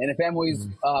one. And if Emily's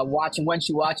watching when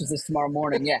she watches this tomorrow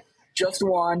morning, just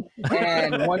one.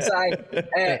 And once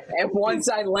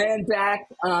I land back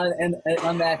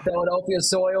on that Philadelphia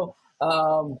soil,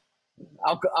 I'll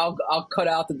cut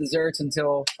out the desserts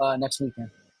until next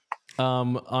weekend.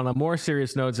 On a more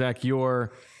serious note, Zach,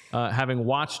 you're having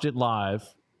watched it live.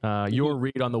 Your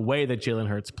read on the way that Jalen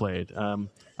Hurts played.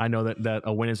 I know that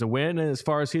a win is a win as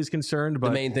far as he's concerned, but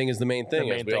the main thing is the main thing.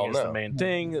 The main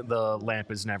thing. The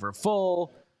lamp is never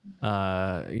full.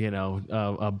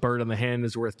 A bird in the hand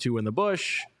is worth two in the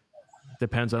bush.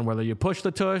 Depends on whether you push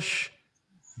the tush.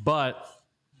 But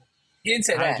you didn't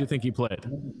say how that. did you think he played?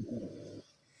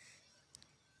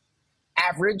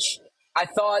 Average. I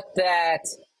thought that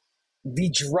the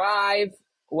drive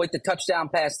with the touchdown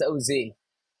pass to OZ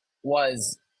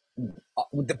was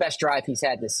the best drive he's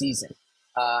had this season.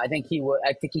 I think he was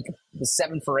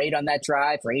 7 for 8 on that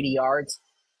drive for 80 yards.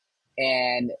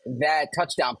 And that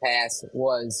touchdown pass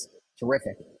was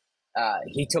terrific.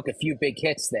 He took a few big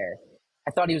hits there.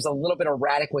 I thought he was a little bit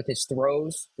erratic with his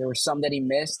throws. There were some that he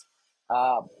missed.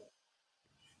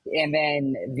 And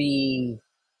then the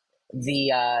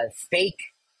fake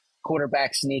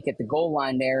quarterback sneak at the goal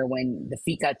line there when the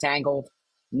feet got tangled,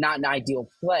 not an ideal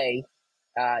play.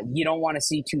 You don't want to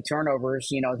see 2 turnovers.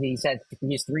 You know, he has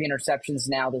 3 interceptions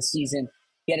now this season.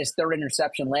 He had his 3rd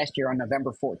interception last year on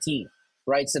November 14th,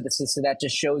 right? So that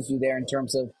just shows you there in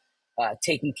terms of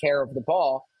taking care of the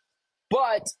ball.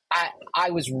 But I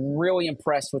was really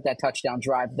impressed with that touchdown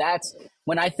drive. That's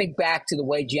when I think back to the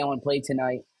way Jalen played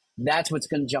tonight. That's what's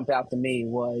going to jump out to me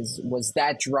was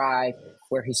that drive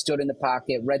where he stood in the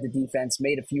pocket, read the defense,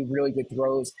 made a few really good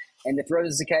throws, and the throw to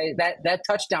Zakay, that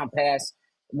touchdown pass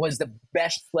was the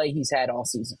best play he's had all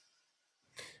season.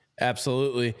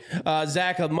 Absolutely.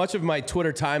 Zach, much of my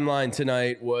Twitter timeline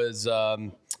tonight was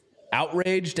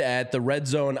outraged at the red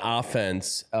zone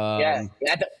offense. I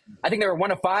think they were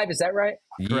 1 of 5. Is that right?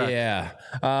 Correct.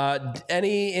 Yeah.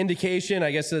 Any indication?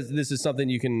 I guess this is something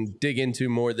you can dig into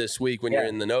more this week when you're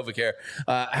in the NovaCare.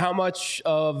 How much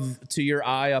to your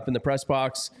eye up in the press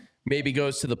box maybe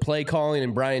goes to the play calling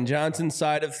and Brian Johnson's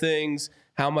side of things?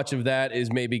 How much of that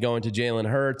is maybe going to Jalen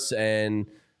Hurts and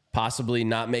possibly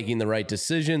not making the right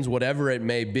decisions, whatever it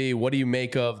may be? What do you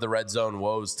make of the red zone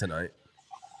woes tonight?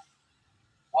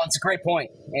 Well, it's a great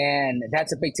point, and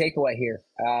that's a big takeaway here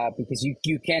because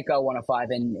you can't go 1 of 5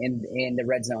 in the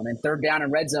red zone, and 3rd down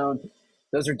and red zone,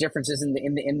 those are differences in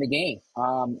the game.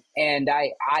 And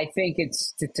I think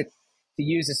it's to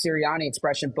use a Sirianni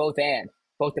expression, both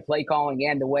the play calling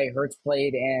and the way Hurts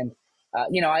played, and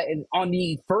on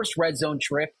the first red zone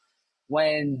trip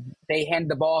when they handed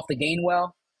the ball off to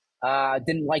Gainwell,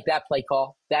 didn't like that play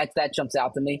call. That jumps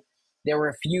out to me. There were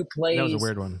a few plays. That was a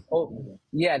weird one. Oh,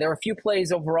 yeah, there were a few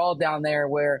plays overall down there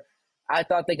where I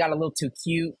thought they got a little too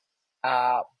cute.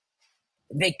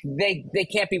 They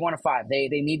can't be 1 of 5. They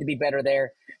need to be better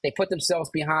there. They put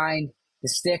themselves behind the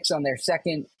sticks on their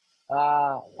second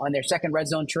red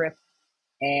zone trip,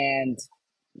 and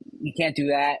you can't do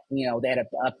that. You know, they had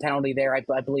a penalty there,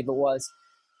 I believe it was.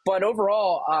 But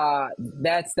overall,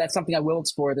 that's something I will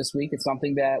explore this week. It's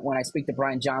something that when I speak to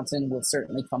Brian Johnson will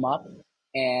certainly come up.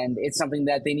 And it's something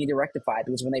that they need to rectify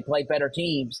because when they play better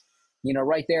teams,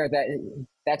 right there,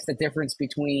 that's the difference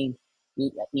between,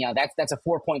 that's a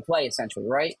 4-point play essentially,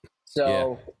 right?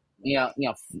 So,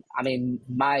 I mean,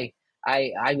 I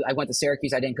went to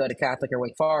Syracuse. I didn't go to Catholic or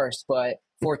Wake Forest, but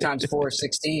 4 times 4 is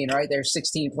 16, right? There's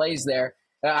 16 plays there.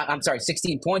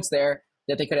 16 points there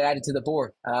that they could have added to the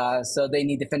board. So they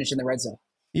need to finish in the red zone.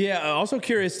 Yeah. Also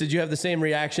curious, did you have the same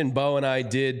reaction Bo and I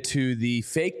did to the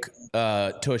fake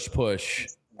tush push?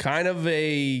 Kind of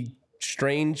a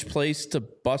strange place to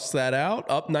bust that out.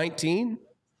 Up 19.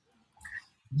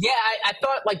 Yeah, I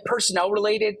thought like personnel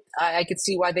related. I could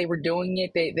see why they were doing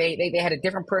it. They had a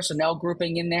different personnel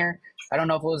grouping in there. I don't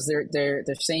know if it was their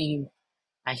same.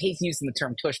 I hate using the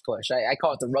term tush push. I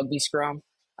call it the rugby scrum.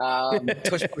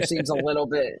 Tush push seems a little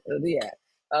bit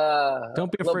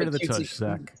don't be afraid of the tush,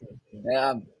 Zach.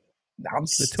 I'm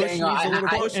The tush saying needs a little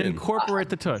pushing. Incorporate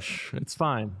the tush. It's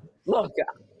fine. Look,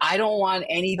 I don't want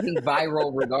anything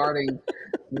viral regarding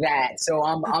that, so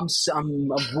I'm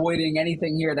avoiding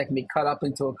anything here that can be cut up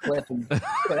into a clip and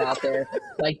put out there,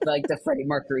 like the Freddie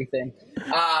Mercury thing.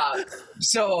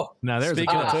 So now there's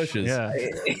speaking a of tushes, yeah.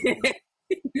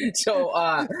 So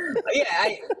I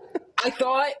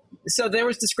thought so. There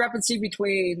was discrepancy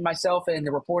between myself and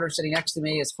the reporter sitting next to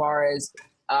me as far as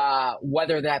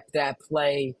whether that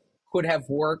play could have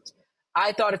worked.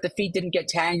 I thought if the feet didn't get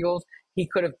tangled, he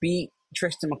could have beat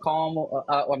Tristan McCollum.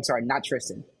 I'm sorry, not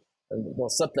Tristan. A little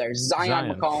slip there.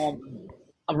 Zion McCollum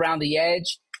around the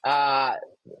edge.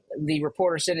 The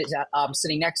reporter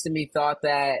sitting next to me thought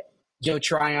that Joe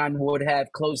Tryon would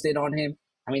have closed in on him.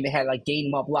 I mean, they had like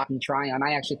Gainwell blocking Tryon.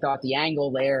 I actually thought the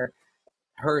angle there,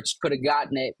 Hurts could have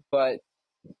gotten it, but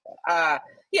I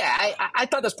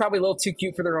thought that's probably a little too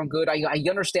cute for their own good. I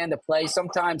understand the play.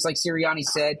 Sometimes, like Sirianni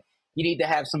said, you need to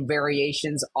have some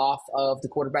variations off of the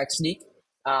quarterback sneak.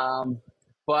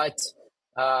 But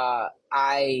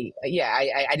I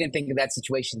didn't think in that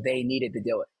situation they needed to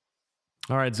do it.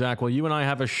 All right, Zach. Well, you and I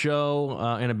have a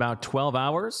show in about 12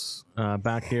 hours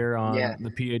back here on the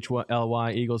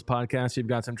PHLY Eagles podcast. You've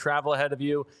got some travel ahead of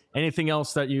you. Anything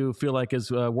else that you feel like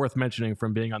is worth mentioning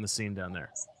from being on the scene down there?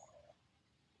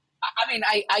 I mean,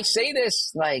 I say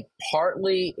this like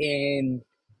partly in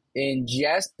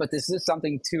jest, but this is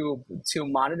something to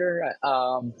monitor.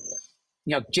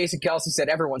 Jason Kelsey said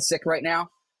everyone's sick right now.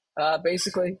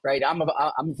 Basically, right? I'm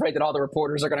afraid that all the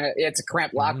reporters are it's a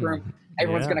cramped locker room.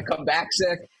 Everyone's going to come back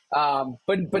sick. Yeah,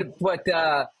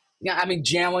 I mean,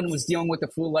 Jalen was dealing with the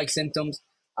flu-like symptoms.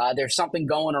 There's something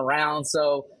going around,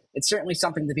 so it's certainly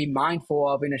something to be mindful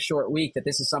of in a short week. That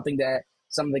this is something that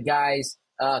some of the guys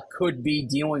could be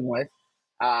dealing with.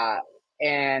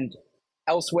 And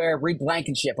elsewhere, Reed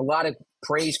Blankenship. A lot of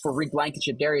praise for Reed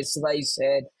Blankenship. Darius Slay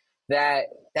said that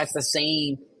that's the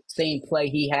same play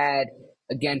he had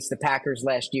against the Packers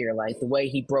last year. Like the way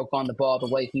he broke on the ball, the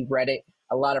way he read it.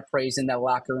 A lot of praise in that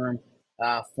locker room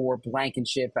for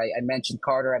Blankenship. I mentioned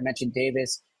Carter. I mentioned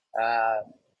Davis.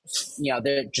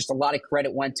 There just a lot of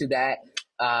credit went to that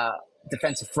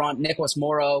defensive front. Nicholas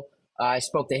Morrow. I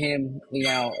spoke to him,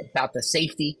 about the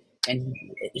safety. And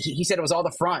he said it was all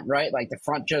the front, right? Like the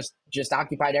front just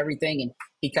occupied everything, and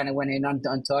he kind of went in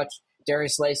untouched.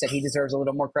 Darius Slay said he deserves a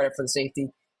little more credit for the safety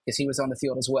because he was on the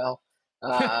field as well.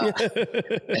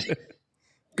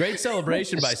 Great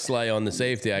celebration by Slay on the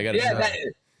safety, I got to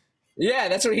say.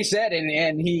 That's what he said,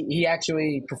 and he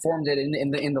actually performed it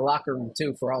in the locker room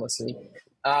too, for all to see.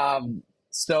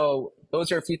 So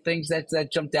those are a few things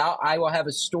that jumped out. I will have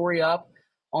a story up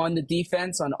on the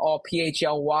defense on all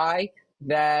PHLY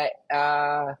that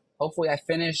hopefully I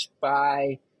finish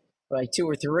by 2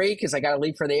 or 3 because I got to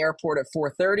leave for the airport at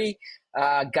 4:30.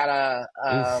 Got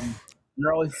an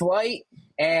early flight,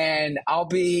 and I'll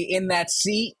be in that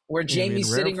seat where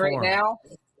Jamie's sitting right now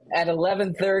at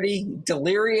 11:30,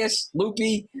 delirious,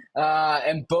 loopy,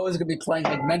 and Bo's gonna be playing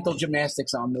like mental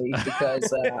gymnastics on me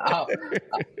because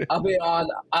I'll be on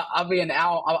an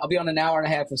hour and a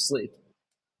half of sleep.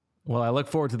 Well, I look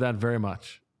forward to that very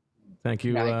much. Thank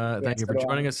you. Thank you for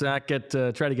joining us, Zach. Try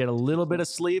to get a little bit of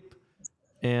sleep,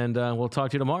 and we'll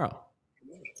talk to you tomorrow.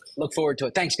 Look forward to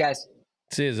it. Thanks, guys.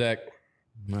 See you, Zach.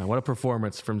 What a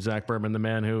performance from Zach Berman, the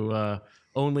man who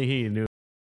only he knew.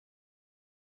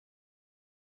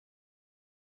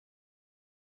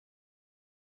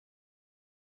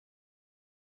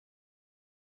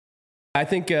 I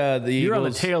think the You're Eagles, on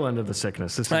the tail end of the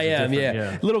sickness. I am,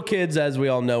 yeah. Little kids, as we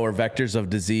all know, are vectors of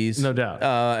disease. No doubt.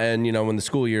 And, when the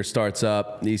school year starts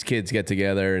up, these kids get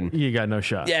together and You got no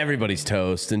shot. yeah, everybody's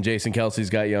toast. And Jason Kelsey's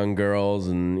got young girls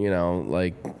and,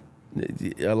 a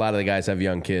lot of the guys have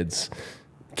young kids.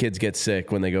 Kids get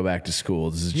sick when they go back to school.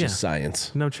 This is just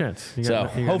science. No chance.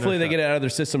 Hopefully they get it out of their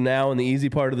system now in the easy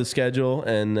part of the schedule.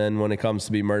 And then when it comes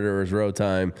to be Murderers Row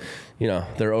time,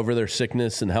 they're over their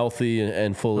sickness and healthy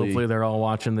and fully. Hopefully they're all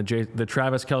watching the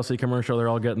Travis Kelce commercial. They're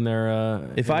all getting their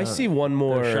I see one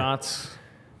more shots.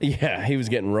 Yeah, he was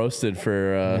getting roasted for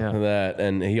that.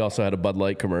 And he also had a Bud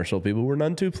Light commercial. People were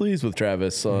none too pleased with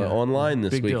Travis online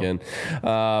this weekend.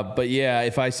 But yeah,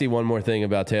 if I see one more thing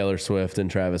about Taylor Swift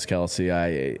and Travis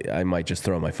Kelce, I might just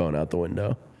throw my phone out the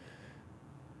window.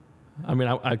 I mean,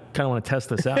 I kind of want to test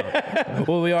this out.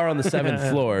 Well, we are on the 7th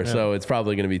floor, so it's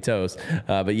probably going to be toast.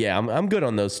 But yeah, I'm good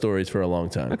on those stories for a long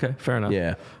time. Okay, fair enough.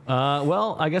 Yeah.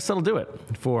 Well, I guess that'll do it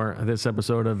for this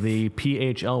episode of the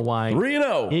PHLY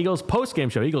 3-0 Eagles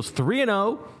postgame show. Eagles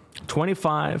 3-0,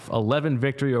 25-11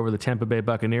 victory over the Tampa Bay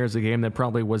Buccaneers, a game that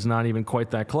probably was not even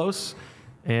quite that close.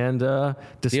 And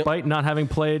despite not having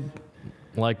played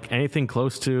like anything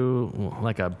close to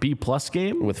like a B-plus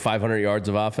game. With 500 yards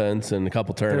of offense and a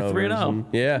couple turnovers. They're 3-0.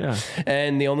 Yeah.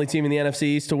 And the only team in the NFC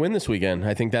East to win this weekend.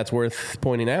 I think that's worth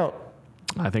pointing out.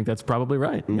 I think that's probably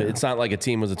right. Yeah. It's not like a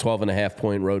team was a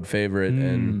 12.5-point road favorite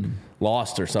and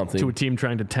lost or something. To a team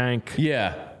trying to tank.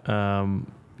 Yeah.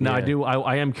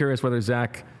 I am curious whether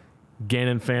Zach,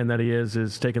 Gannon fan that he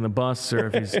is taking the bus or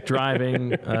if he's driving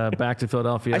back to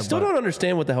Philadelphia. I still don't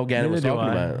understand what the hell Gannon was talking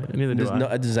about. Neither do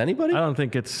I. Does anybody? I don't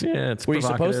think it's Were you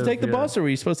supposed to take the bus or were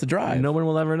you supposed to drive? No one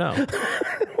will ever know.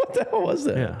 What the hell was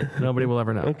that? Yeah, nobody will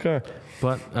ever know. Okay.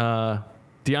 But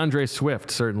DeAndre Swift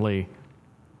certainly,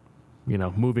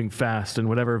 moving fast in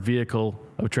whatever vehicle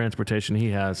of transportation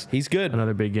he has. He's good.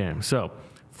 Another big game. So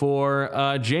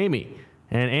for Jamie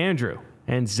and Andrew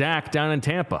and Zach down in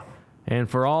Tampa, and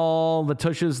for all the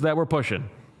tushes that we're pushing,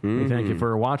 we thank you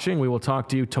for watching. We will talk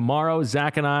to you tomorrow.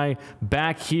 Zach and I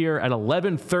back here at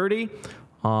 11:30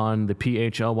 on the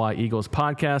PHLY Eagles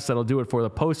podcast. That'll do it for the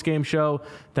post-game show.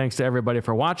 Thanks to everybody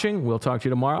for watching. We'll talk to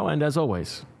you tomorrow. And as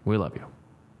always, we love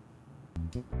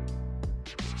you.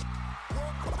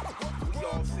 We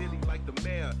all silly like the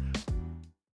mayor.